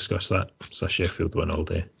need to discuss that? It's a Sheffield win all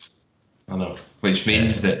day. I know, which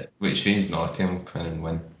means Nottingham can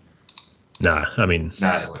win.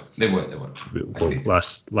 They won't.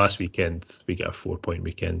 Last weekend we got a 4-point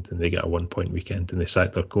weekend and they got a 1-point weekend and they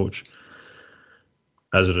sacked their coach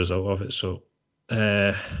as a result of it. So,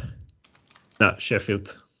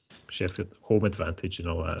 Sheffield home advantage and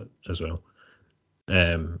all that as well.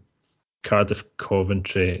 Cardiff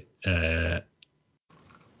Coventry. I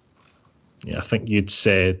think you'd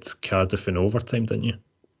said Cardiff in overtime, didn't you?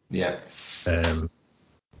 Yeah.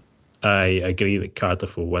 I agree that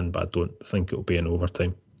Cardiff will win, but I don't think it'll be in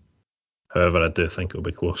overtime. However, I do think it'll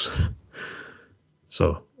be close.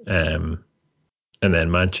 So, and then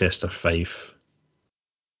Manchester Fife.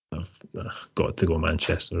 I've got to go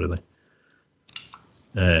Manchester, really.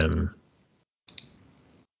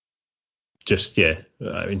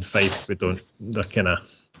 Fife, they're kind of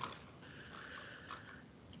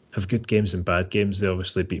have good games and bad games. They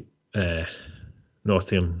obviously beat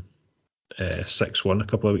Nottingham 6-1 a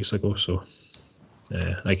couple of weeks ago, so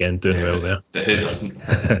again, doing well there. Who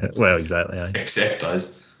doesn't? Well, exactly. Except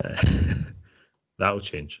us. That'll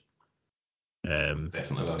change.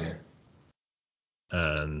 Definitely will, yeah.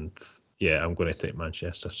 And yeah, I'm going to take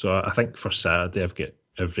Manchester. So I think for Saturday, I've got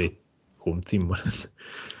every home team winning.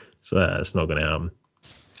 So that's not going to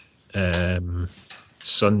happen.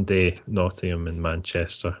 Sunday, Nottingham and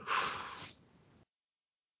Manchester.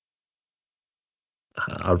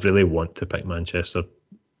 I really want to pick Manchester.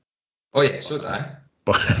 Oh yeah, so do I.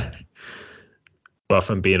 But if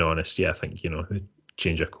I'm being honest, yeah, I think, they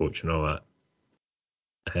change of coach and all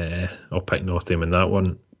that. I'll pick Nottingham in that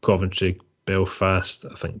one. Coventry, Belfast.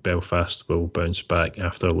 I think Belfast will bounce back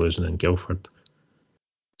after losing in Guildford.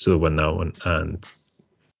 So they'll win that one. And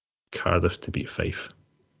Cardiff to beat Fife.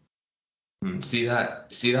 See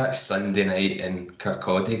that Sunday night in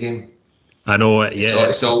Kirkcaldy game? I know it, yeah.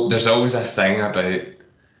 There's always a thing about,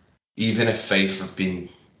 even if Fife have been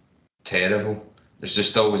terrible, there's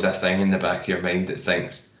just always a thing in the back of your mind that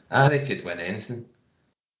thinks, they could win anything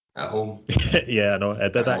at home. Yeah, I know.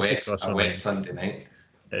 It did actually cross my mind. Sunday night.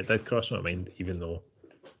 It did cross my mind, even though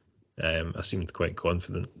I seemed quite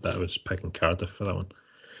confident that I was picking Cardiff for that one.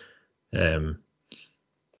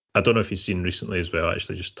 I don't know if you've seen recently as well,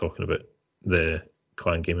 actually, just talking about the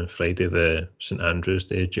Clan game on Friday, the St Andrews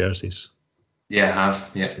Day jerseys. Yeah, I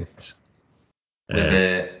have. Yeah, Series.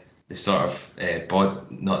 with the sort of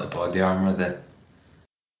not the body armor, the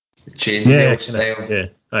chainmail style. Yeah,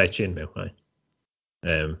 chainmail,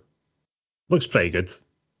 looks pretty good,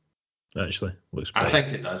 actually. I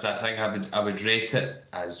think it does. I think I would rate it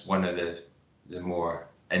as one of the more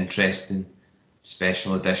interesting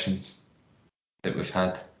special editions that we've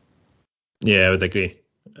had. Yeah, I would agree.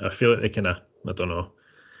 I feel like they kind of, I don't know,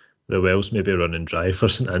 the wells maybe running dry for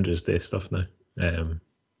St Andrew's Day stuff now.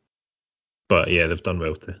 But yeah, they've done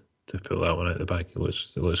well to pull that one out of the bag. It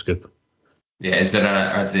looks good. Yeah,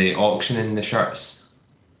 are they auctioning the shirts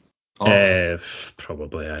off?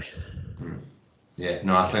 Probably, aye. Yeah,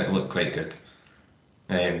 no, I think they look quite good.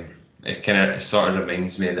 It sort of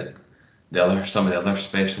reminds me that some of the other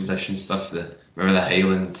special edition stuff. Remember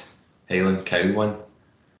the Highland Cow one?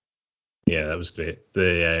 Yeah, that was great.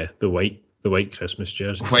 The white Christmas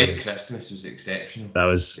jersey. White Christmas was exceptional. That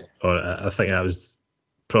was, I think that was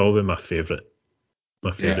probably my favourite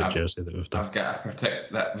jersey that we've done. I've got a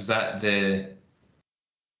particular. Was that the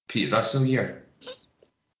Pete Russell year?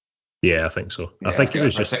 Yeah, I think so. Yeah, I think it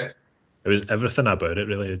was it was everything about it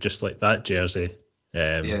really, just like that jersey.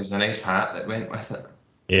 Yeah, there was a nice hat that went with it.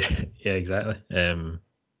 Yeah, exactly.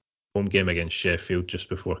 Home game against Sheffield just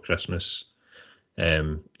before Christmas.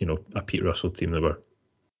 A Pete Russell team that were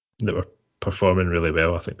performing really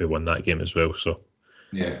well. I think they won that game as well. So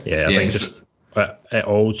yeah, I think it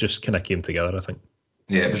all just kind of came together. I think.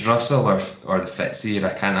 Yeah, it was Russell or the Fitz year.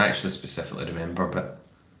 I can't actually specifically remember, but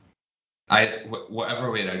whatever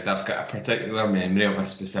way around, I've got a particular memory of a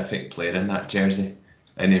specific player in that jersey,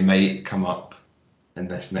 and he might come up in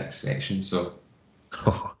this next section. So,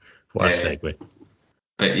 what a segue!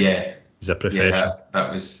 But yeah, he's a professional. Yeah,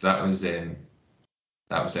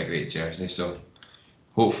 that was a great jersey. So,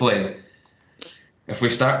 hopefully, if we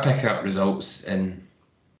start picking up results in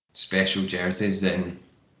special jerseys, then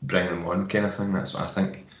bring them on, kind of thing. That's what I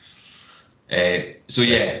think. So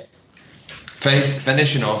yeah.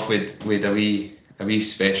 Finishing off with a wee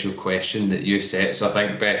special question that you set, so I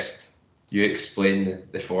think best you explain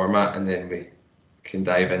the format and then we can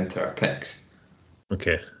dive into our picks.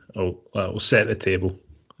 Okay, I'll set the table.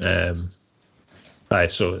 So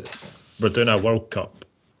we're doing a World Cup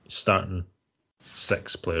starting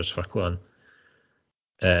 6 players for Clan.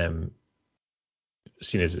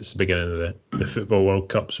 Seeing as it's the beginning of the Football World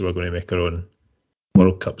Cup, so we're going to make our own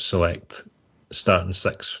World Cup select starting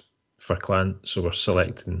 6 for Clan. So we're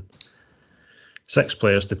selecting 6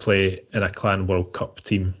 players to play in a Clan World Cup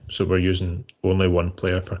team. So we're using only 1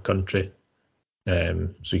 player per country.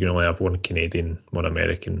 So you can only have 1 Canadian, 1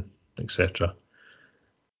 American, etc.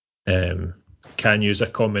 Can use a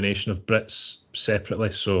combination of Brits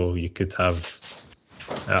separately. So you could have,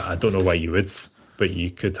 I don't know why you would, but you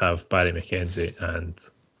could have Barry McKenzie and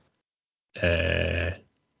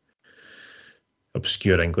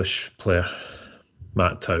obscure English player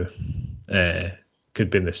Matt Tow. Could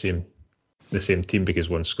be in the same team because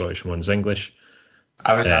one's Scottish and one's English.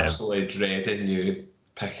 I was absolutely dreading you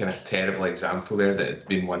picking a terrible example there that had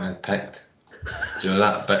been one I picked. Do you know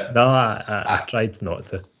that? But no, I tried not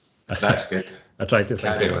to. That's good. I tried to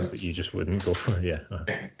think of ones that you just wouldn't go for. Yeah,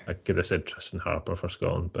 I could have said Tristan Harper for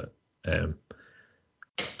Scotland, but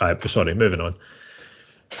sorry. Moving on.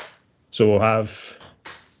 So we'll have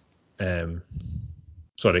Clan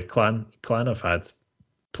have had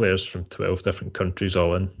players from 12 different countries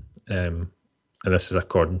all in, and this is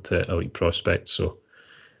according to Elite Prospects. So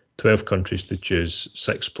 12 countries to choose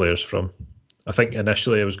 6 players from. I think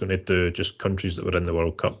initially I was going to do just countries that were in the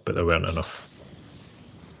World Cup, but there weren't enough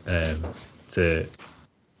to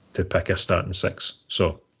pick a starting 6.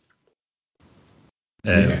 So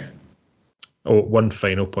one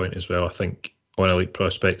final point as well. I think on Elite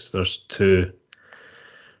Prospects there's 2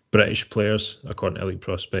 British players according to Elite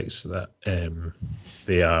Prospects that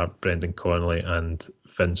they are Brendan Connolly and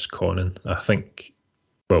Vince Connon. I think,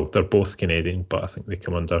 well, they're both Canadian, but I think they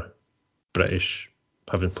come under British,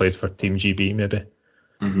 having played for Team GB maybe.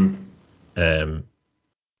 Mm-hmm.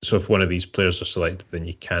 So if one of these players are selected, then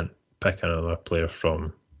you can't pick another player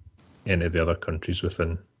from any of the other countries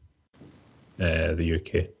within the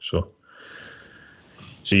UK. So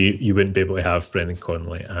you wouldn't be able to have Brendan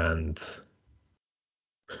Connolly and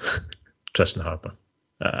Tristan Harper.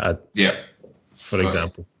 For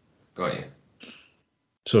example. Got you.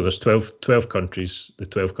 So there's 12 countries. The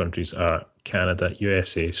 12 countries are Canada,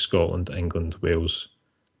 USA, Scotland, England, Wales,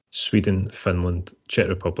 Sweden, Finland, Czech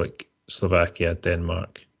Republic, Slovakia,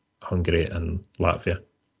 Denmark, Hungary, and Latvia.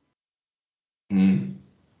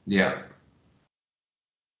 Yeah.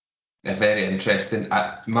 Very interesting.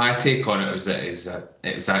 My take on it was that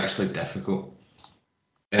it was actually difficult.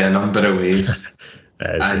 in a number of ways.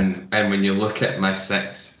 It is, yeah. And when you look at my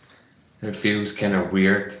six, it feels kind of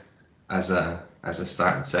weird as a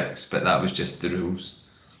starting six, but that was just the rules.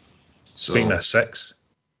 Speaking So of six,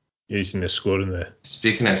 using the score in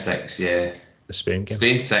speaking of six, yeah, the Spain game.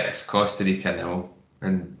 Spain six, Costa Rica nil,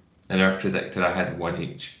 and in our predictor I had one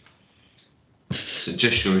each. So it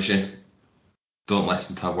just shows you, don't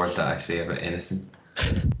listen to a word that I say about anything.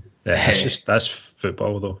 Yeah, that's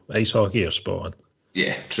football though. Ice hockey or spot on.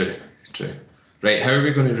 Yeah, true. Right, how are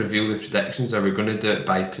we going to reveal the predictions? Are we going to do it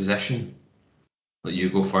by position? Let you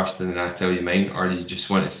go first and then I tell you mine, or you just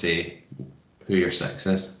want to say who your six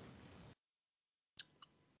is?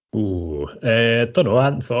 Ooh, I don't know. I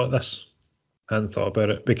hadn't thought of this. I hadn't thought about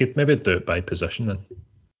it. We could maybe do it by position then.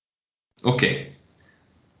 Okay.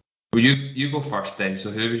 Well, you go first then. So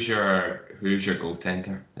who's your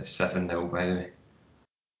goaltender? It's 7-0, by the way.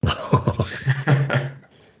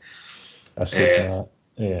 That's good for that.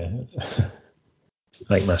 Yeah.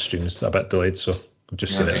 I think my stream's a bit delayed, so I'll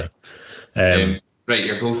just say right. it. Right,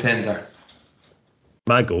 your goaltender.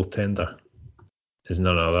 My goaltender is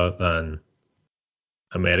none other than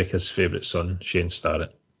America's favourite son, Shane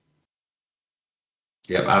Starrett.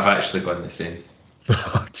 Yep, I've actually gone the same.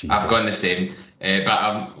 Oh, I've gone the same, but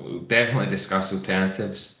I'll definitely discuss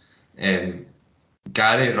alternatives.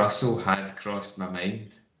 Gary Russell had crossed my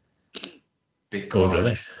mind because, oh,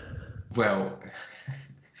 really? Well,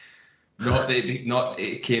 not that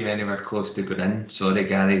it came anywhere close to going in. Sorry,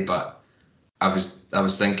 Gary, but I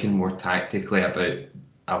was thinking more tactically about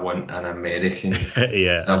I want an American.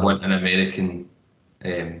 Yeah. I want an American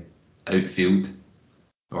outfield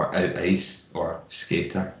or out ice or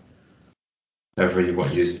skater, however you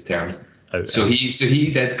want to use the term. So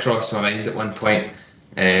he did cross my mind at one point,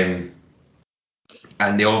 and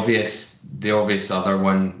the obvious other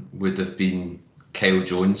one would have been Kyle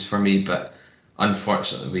Jones for me, but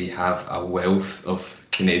unfortunately we have a wealth of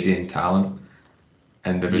Canadian talent,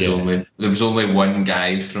 and there was only one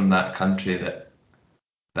guy from that country that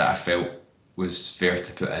I felt was fair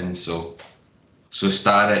to put in. So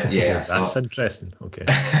Starrett, yeah. That's interesting. Okay.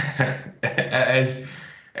 It is.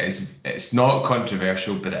 It's not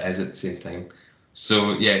controversial, but it is at the same time.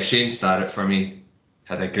 So yeah, Shane Starrett for me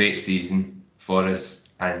had a great season for us,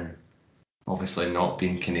 and obviously not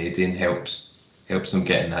being Canadian helps him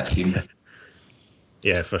get in that team.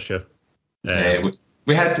 Yeah, for sure.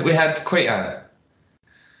 We had quite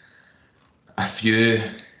a few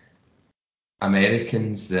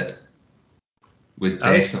Americans that would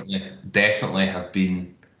definitely have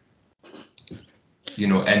been,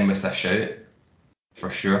 in with a shout for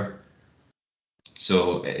sure.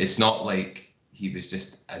 So it's not like he was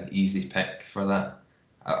just an easy pick for that.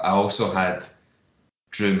 I also had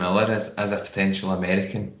Drew Miller as a potential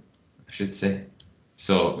American, I should say.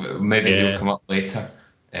 So maybe he'll come up later.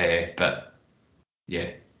 But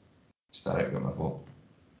yeah, Starrett got my vote.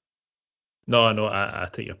 No, I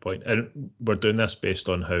take your point, and we're doing this based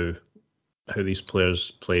on how these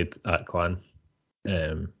players played at Clan.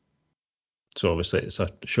 So obviously it's a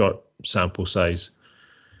short sample size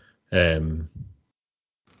thing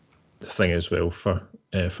as well for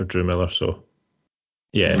Drew Miller. So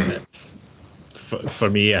yeah, for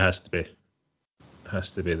me it has to be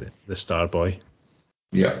the star boy.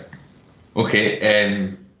 Yeah.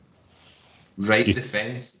 Okay. Right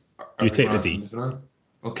defense. You take the D.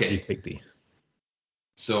 Okay. You take D.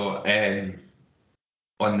 So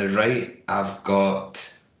on the right, I've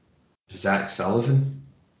got Zach Sullivan,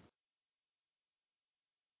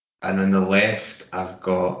 and on the left, I've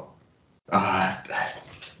got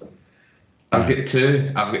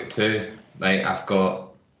two. Right, I've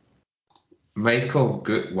got Michael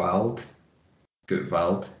Gutwald,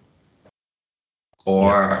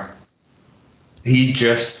 or he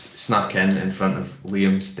just snuck in front of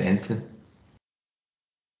Liam Stenton.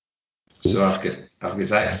 So I've got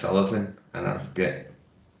Zach Sullivan and I've got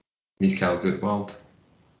Mikael Gutwald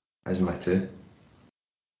as my two.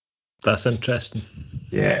 That's interesting.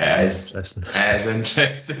 Yeah, it is. It is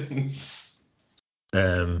interesting.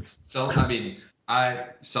 So I mean,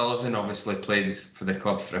 Sullivan obviously played for the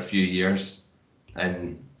club for a few years,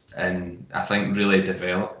 and I think really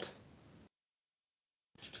developed.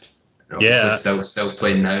 Obviously still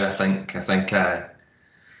playing now. I think I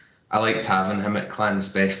liked having him at Clan,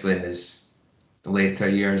 especially in his later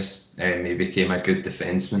years. He became a good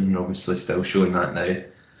defenseman, and obviously still showing that now.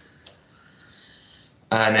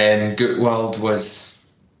 And Gutwald was,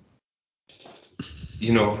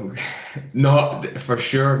 not for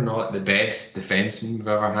sure not the best defenseman we've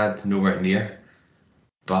ever had, nowhere near.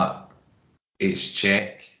 But it's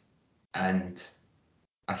Czech, and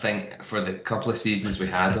I think for the couple of seasons we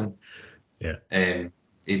had him,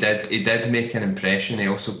 He did make an impression. He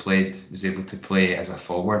also was able to play as a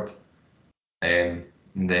forward, and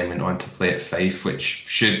then went on to play at Fife, which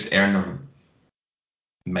should earn him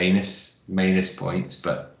minus points,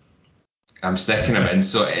 but I'm sticking him in.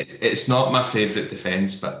 So it's not my favourite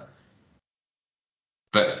defence, but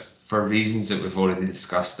for reasons that we've already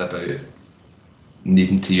discussed about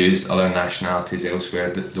needing to use other nationalities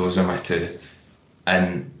elsewhere, those are my two.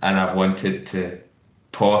 And I've wanted to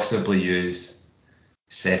possibly use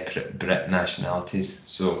separate Brit nationalities,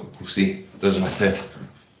 so we'll see. Those are my two.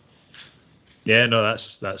 Yeah, no,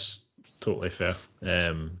 that's totally fair.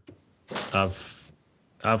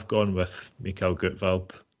 I've gone with Mikael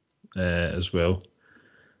Gutwald as well.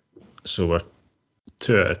 So we're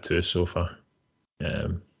 2 out of 2 so far.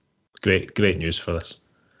 Great news for this.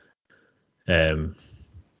 But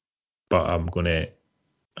I'm gonna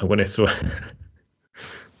throw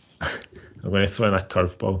I'm gonna throw in a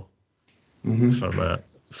curveball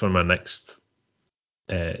for my next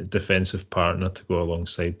defensive partner to go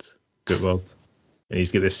alongside Gutwald, and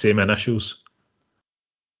he's got the same initials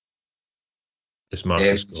as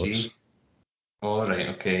Marcus Goetz. Oh right,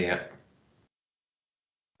 okay, yeah.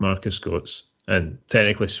 Marcus Goetz, and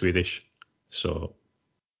technically Swedish, so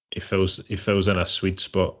he fills in a Swede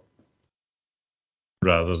spot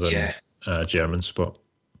rather than a German spot.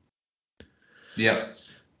 Yeah,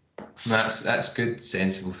 that's good,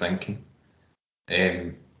 sensible thinking.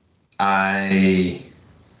 I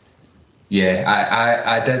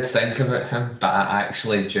did think about him, but I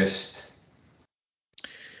actually just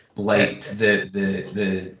liked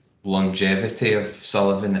the longevity of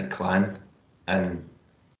Sullivan at Clan, and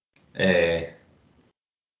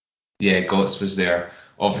Gotts was there.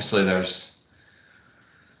 Obviously, there's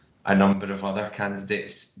a number of other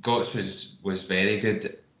candidates. Gotts was very good.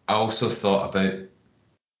 I also thought about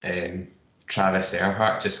Travis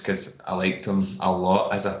Earhart, just because I liked him a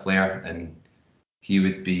lot as a player, and he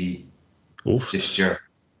would be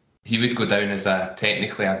he would go down as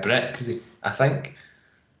technically a Brit, because I think,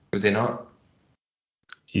 would he not?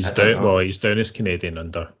 He's down as Canadian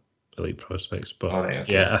under elite prospects, but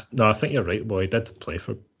okay. I think you're right. Well, he did play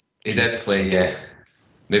for. He did play, yeah.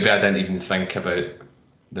 Maybe I didn't even think about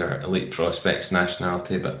their elite prospects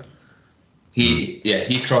nationality, but he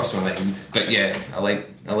crossed my mind. But yeah, I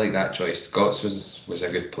like that choice. Gotts was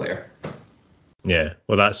a good player. Yeah,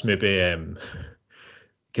 well, that's maybe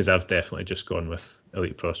because I've definitely just gone with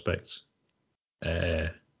elite prospects,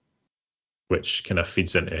 which kind of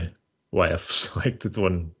feeds into why I've selected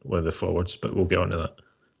one of the forwards. But we'll get on to that.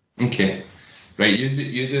 Okay, right.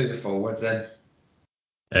 You do the forwards then.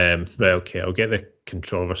 Right, okay. I'll get the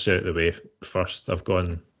controversy out of the way first. I've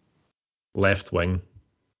gone left wing.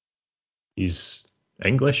 He's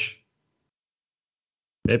English.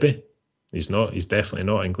 Maybe. He's not. He's definitely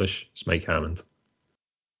not English. It's Mike Hammond.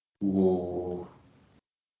 Whoa.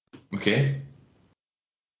 Okay.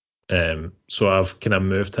 So I've kind of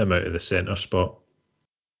moved him out of the centre spot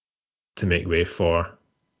to make way for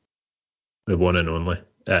the one and only.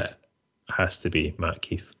 It has to be Matt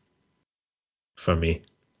Keith. For me,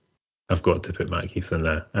 I've got to put Matt Keith in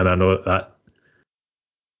there, and I know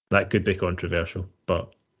that could be controversial,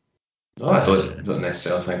 but I don't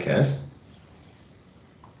necessarily think it is.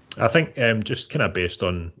 I think just kind of based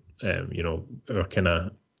on our kind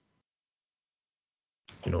of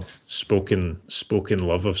spoken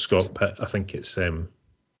love of Scott Pitt, I think it's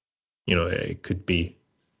it could be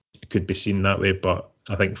seen that way, but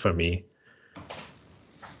I think for me,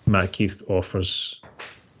 Matt Keith offers.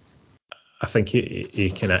 I think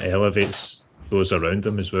he kind of elevates those around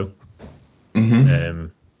him as well,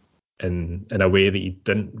 in a way that you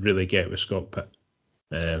didn't really get with Scott Pitt.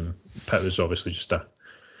 Pitt was obviously just a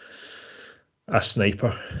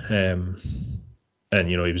sniper, and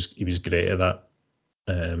he was great at that.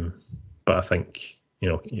 But I think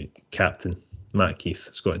Captain Matt Keith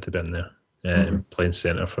has got to be in there, playing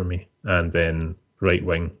centre for me, and then right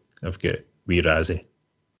wing I've got Wee Razzie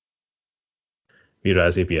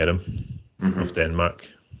Bjerrum. Of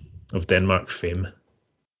Denmark fame.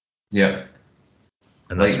 Yeah,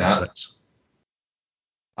 and that's like that. 6.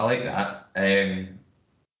 I like that.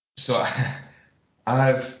 So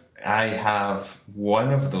I have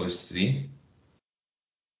one of those three.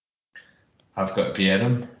 I've got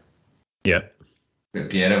Bjerrum. Yeah, but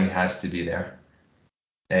Bjerrum has to be there.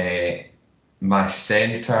 My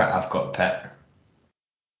centre, I've got Pitt.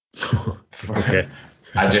 Okay.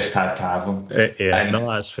 I just had to have him. No,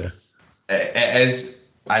 that's fair. It is.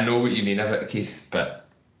 I know what you mean about Keith, but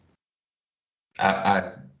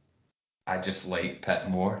I just like Pitt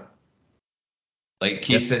more. Like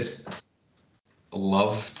Keith is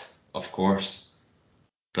loved, of course,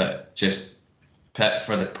 but just Pitt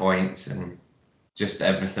for the points and just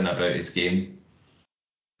everything about his game.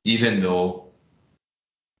 Even though,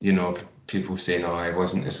 people say no, he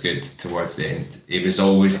wasn't as good towards the end. He was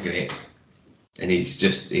always great, and he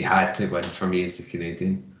had to win for me as the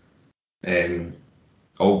Canadian.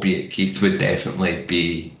 Albeit Keith would definitely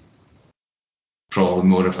be probably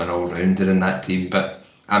more of an all-rounder in that team, but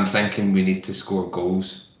I'm thinking we need to score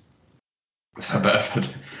goals with a bit of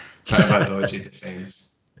a dodgy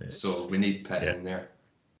defence. So we need Pitt in there.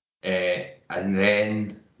 And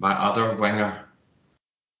then my other winger,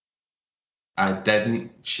 I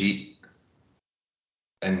didn't cheat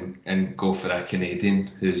and go for a Canadian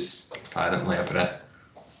who's apparently a Brit.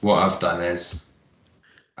 What I've done is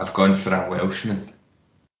I've gone for a Welshman.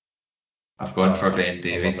 I've gone for Ben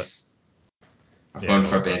Davies. I've gone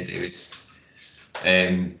for Ben Davies.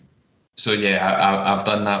 So yeah, I've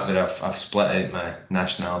done that where I've split out my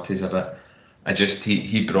nationalities a bit.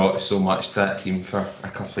 He brought so much to that team for a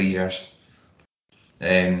couple of years.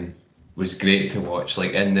 Was great to watch.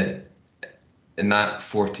 Like in that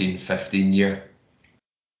 14-15 year,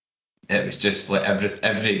 it was just like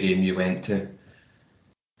every game you went to,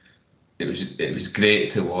 it was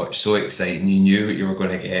great to watch. So exciting. You knew what you were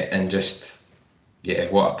going to get, and just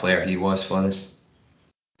what a player he was for us.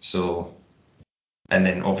 So, and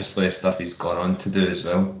then obviously the stuff he's gone on to do as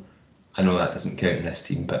well. I know that doesn't count in this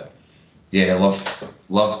team, but yeah, I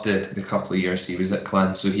loved the couple of years he was at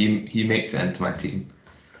Clan. So he makes it into my team.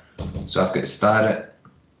 So I've got Starrett,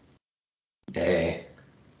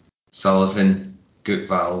 Sullivan,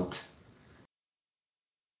 Gutwald,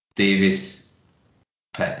 Davies,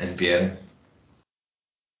 Pitt, and Bierman.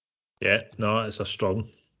 Yeah, no, it's a strong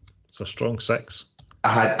six.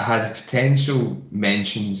 I had potential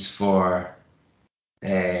mentions for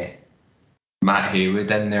Matt Haywood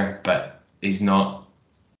in there, but he's not.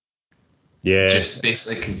 Yeah. Just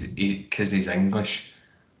basically because he's English.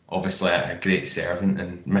 Obviously a great servant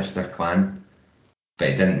and Mr. Clan, but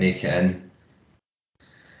he didn't make it in.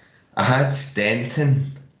 I had Stenton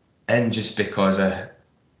in just because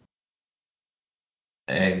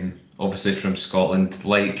obviously from Scotland,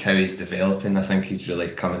 like how he's developing. I think he's really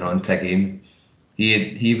coming on to a game.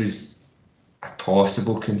 He was a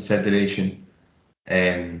possible consideration,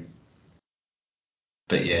 but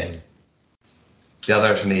yeah, the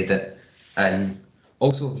others made it, and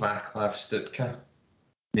also Vaclav Stupka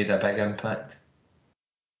made a big impact.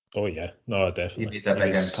 Oh yeah, no, definitely. He made a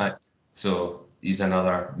big impact. So he's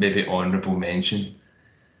another maybe honourable mention,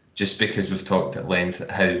 just because we've talked at length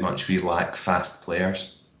how much we lack fast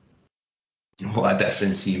players. What a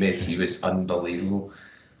difference he made. He was unbelievable.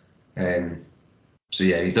 So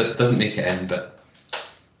yeah, he doesn't make it in, but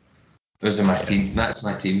those are my team. That's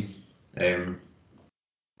my team. I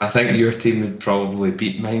think your team would probably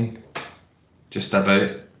beat mine, just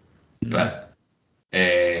about. But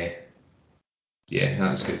yeah, that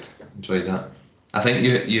was good. Enjoyed that. I think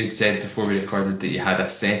you had said before we recorded that you had a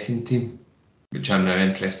second team, which I'm now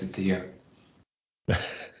interested to hear.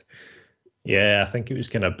 Yeah, I think it was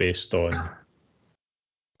kind of based on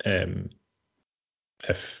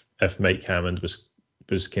if Mike Hammond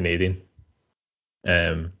was Canadian.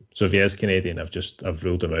 So if he is Canadian, I've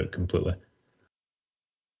ruled him out completely.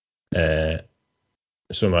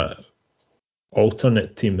 So my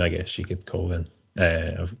alternate team, I guess you could call in,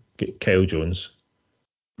 I've got Kyle Jones.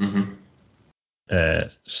 Mm-hmm.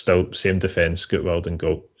 Still same defence, Gutwald and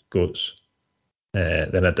Goats.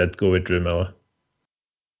 Then I did go with Drew Miller,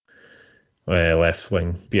 left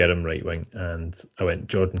wing, Bierman right wing, and I went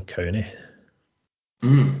Jordan Cowney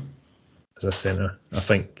as a centre. I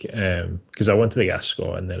think because I wanted to get a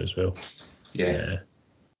Scot in there as well. Yeah.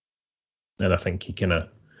 And I think he kind of,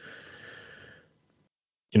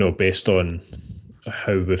 based on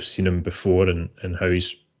how we've seen him before and how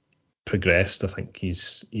he's progressed, I think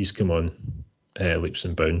he's come on leaps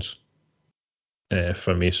and bounds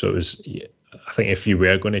for me. So it was, I think if you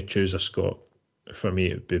were going to choose a Scot, for me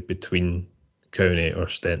it would be between Cowney or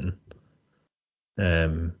Stenton.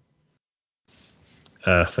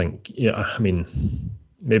 I think, I mean,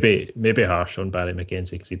 maybe harsh on Barry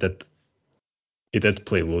McKenzie because he did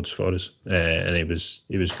play loads for us, and he was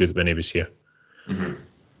good when he was here. Mm-hmm.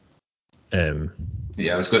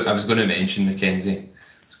 Yeah, I was going to mention McKenzie.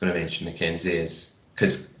 Is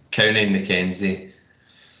because Cowney and McKenzie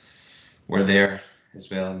were there as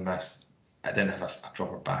well. And I didn't have a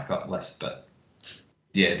proper backup list, but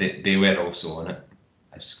yeah, they were also on it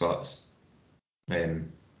as Scots.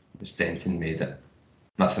 Stenton made it.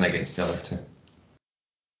 Nothing against the other two.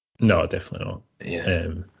 No, definitely not. Yeah.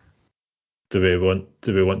 Do we want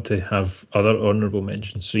to have other honourable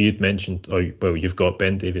mentions? So you'd mentioned, you've got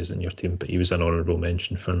Ben Davies in your team, but he was an honourable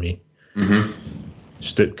mention for me.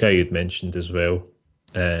 Stupka you'd mentioned as well.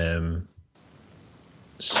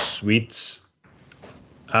 Swedes,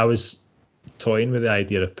 I was toying with the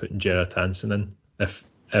idea of putting Gerard Hansen in if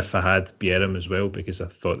I had Bjerrum as well, because I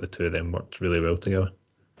thought the two of them worked really well together.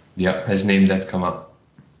 Yep, his name did come up.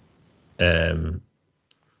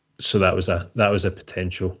 So that was a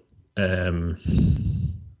potential.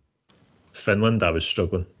 Finland, I was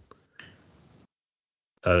struggling.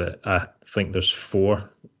 I think there's four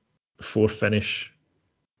Finnish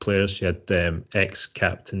players. You had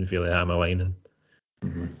ex-captain Ville Hämäläinen,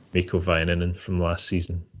 Mikko Vaininen from last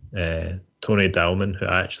season, Tony Dalman, who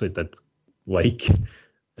I actually did like,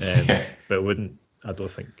 but I don't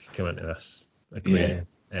think come into this equation,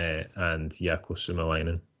 and Jaakko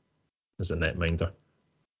Suomalainen as a netminder.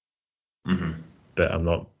 But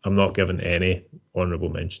I'm not giving any honourable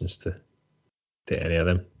mentions to any of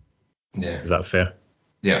them. Yeah, is that fair?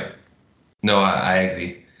 Yeah, no, I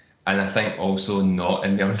agree, and I think also not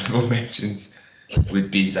in the honourable mentions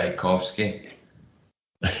would be Zajkowski.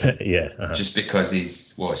 Yeah, just because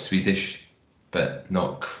he's Swedish, but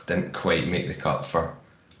didn't quite make the cut for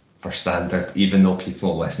standard. Even though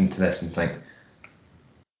people listen to this and think,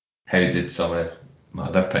 how did some of my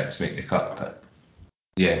other picks make the cut? But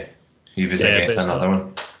yeah, he was, I guess, another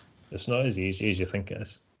one. It's not as easy as you think it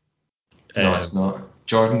is. No, it's not.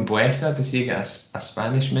 Jordan Buesa, does he get a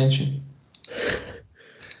Spanish mention?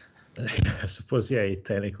 I suppose, yeah, he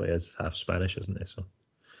technically is half Spanish, isn't he? So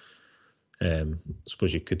I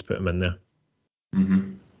suppose you could put him in there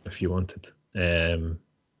if you wanted. Could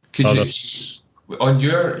you, on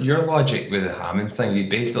your logic with the Hammond thing, you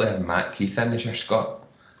basically have Matt Keith in as your Scot?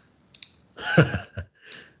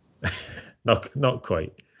 Not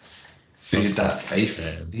quite. He had that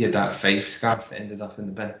Fife scarf that ended up in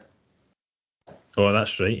the bin. Oh,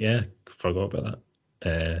 that's right. Yeah, forgot about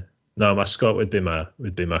that. No, my Scot would be my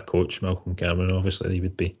coach, Malcolm Cameron. Obviously, he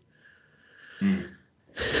would be. He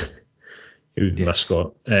would be my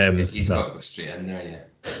Scot. He's got to go straight in there,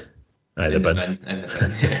 yeah. In the bin.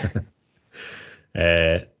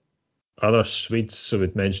 Yeah. Other Swedes, so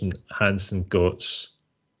we'd mentioned Hansen, Götze,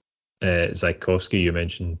 Zajkowski. You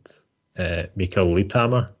mentioned Mikael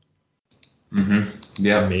Litthammer.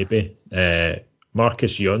 Yeah. Maybe.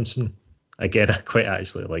 Marcus Jonsson. Again, I quite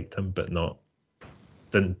actually liked him, but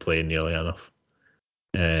didn't play nearly enough.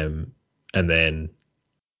 And then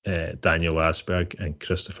Daniel Asberg and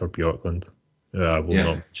Christopher Bjorklund, who I will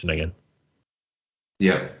not mention again.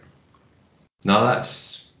 Yeah. No,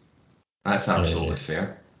 that's absolutely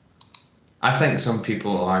fair. I think some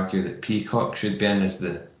people argue that Peacock should be in as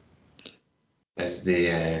the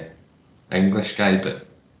English guy, but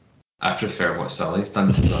I prefer what Sully's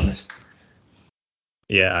done, to be honest.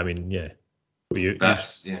 Yeah, I mean, yeah.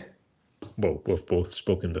 Well, we've both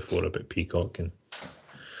spoken before about Peacock, and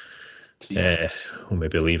we'll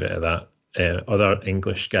maybe leave it at that. Other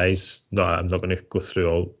English guys, I'm not going to go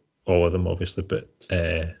through all of them, obviously, but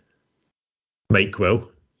Mike Will,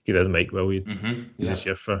 he did Mike Will. He was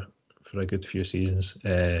here for a good few seasons.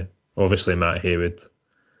 Obviously, Matt Haywood,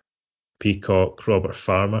 Peacock, Robert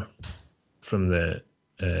Farmer from the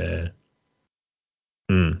I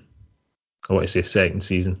want to say second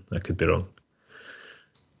season. I could be wrong.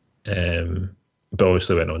 But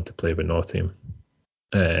obviously went on to play with Nottingham.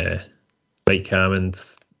 Mike Hammond,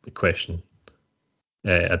 the question.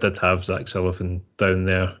 I did have Zach Sullivan down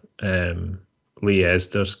there. Lee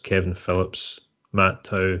Esders, Kevin Phillips, Matt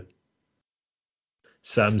Tow,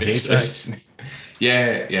 Sam Zajac.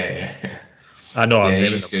 Yeah. I know, I'm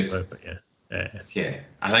naming them, good. But yeah.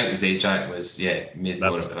 I think Zajac was made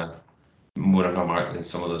more of a mark than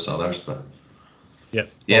some of those others, but that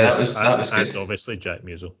was good. And obviously Jack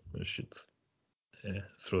Musil. We should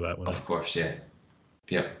throw that one. Of course, yeah.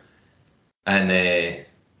 And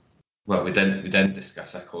we didn't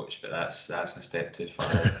discuss a coach, but that's a step too far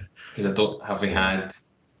because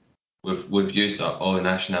we've used up all the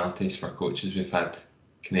nationalities for coaches. We've had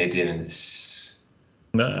Canadian and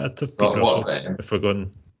if we're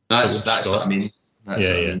going. That's what I mean.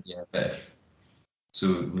 Yeah. But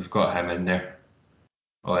so we've got him in there,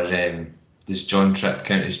 or does John Tripp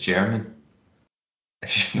count as German?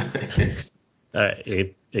 If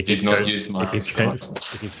you've not used Marcus Scott,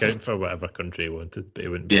 he could count for whatever country he wanted, but he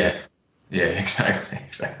wouldn't be. Yeah, exactly.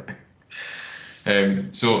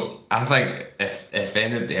 So I think if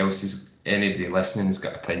anybody listening has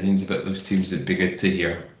got opinions about those teams, it'd be good to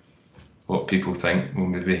hear what people think. We'll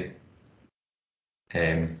maybe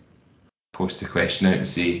post the question out and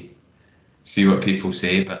see what people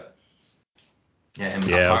say. But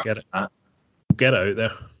I'll get it. Get it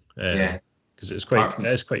out there. Because it's quite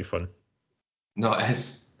fun. No, it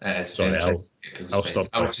is. It's Sorry, very interesting to get people's I'll opinions.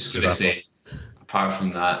 stop I was just going to say, apart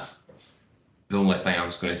from that, the only thing I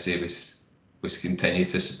was going to say was continue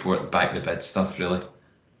to support the back the bid stuff, really,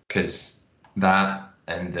 because that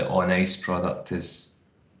and the on ice product is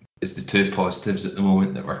the two positives at the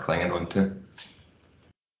moment that we're clinging on to.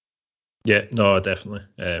 Yeah, no, definitely.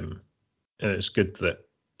 And it's good that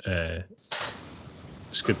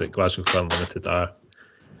Glasgow Clan Limited are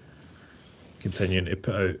continuing to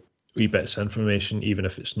put out wee bits of information, even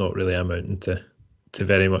if it's not really amounting to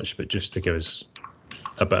very much, but just to give us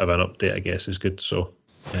a bit of an update, I guess, is good. So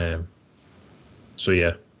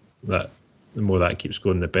yeah, that the more that keeps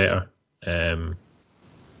going, the better.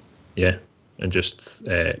 Yeah, and just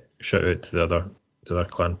shout out to the other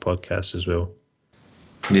clan podcasts as well.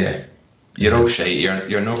 Yeah, you're all shite.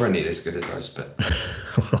 You're nowhere near as good as us, but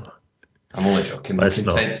I'm only joking.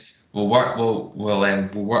 We'll work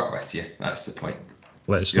with you. That's the point.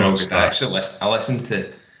 You're all good. Actually, I listen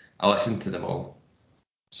to them all.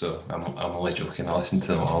 So I'm only joking. I listen to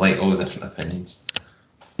them all. I like all the different opinions.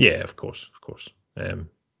 Yeah, of course.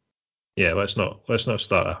 Yeah, let's not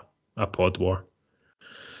start a pod war,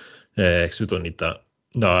 because we don't need that.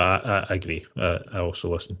 No, I agree. I also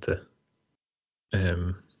listen to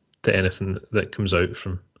anything that comes out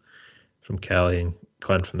from Cali and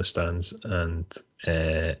Clan from the Stands and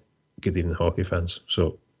Good Evening Hockey Fans.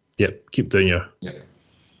 So, yep, keep doing your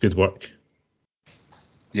good work.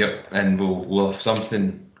 Yep, and we'll have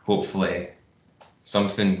something, hopefully,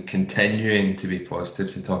 something continuing to be positive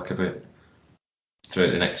to talk about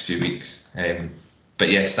throughout the next few weeks. But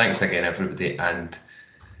yes, thanks again, everybody, and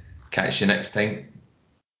catch you next time.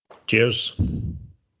 Cheers.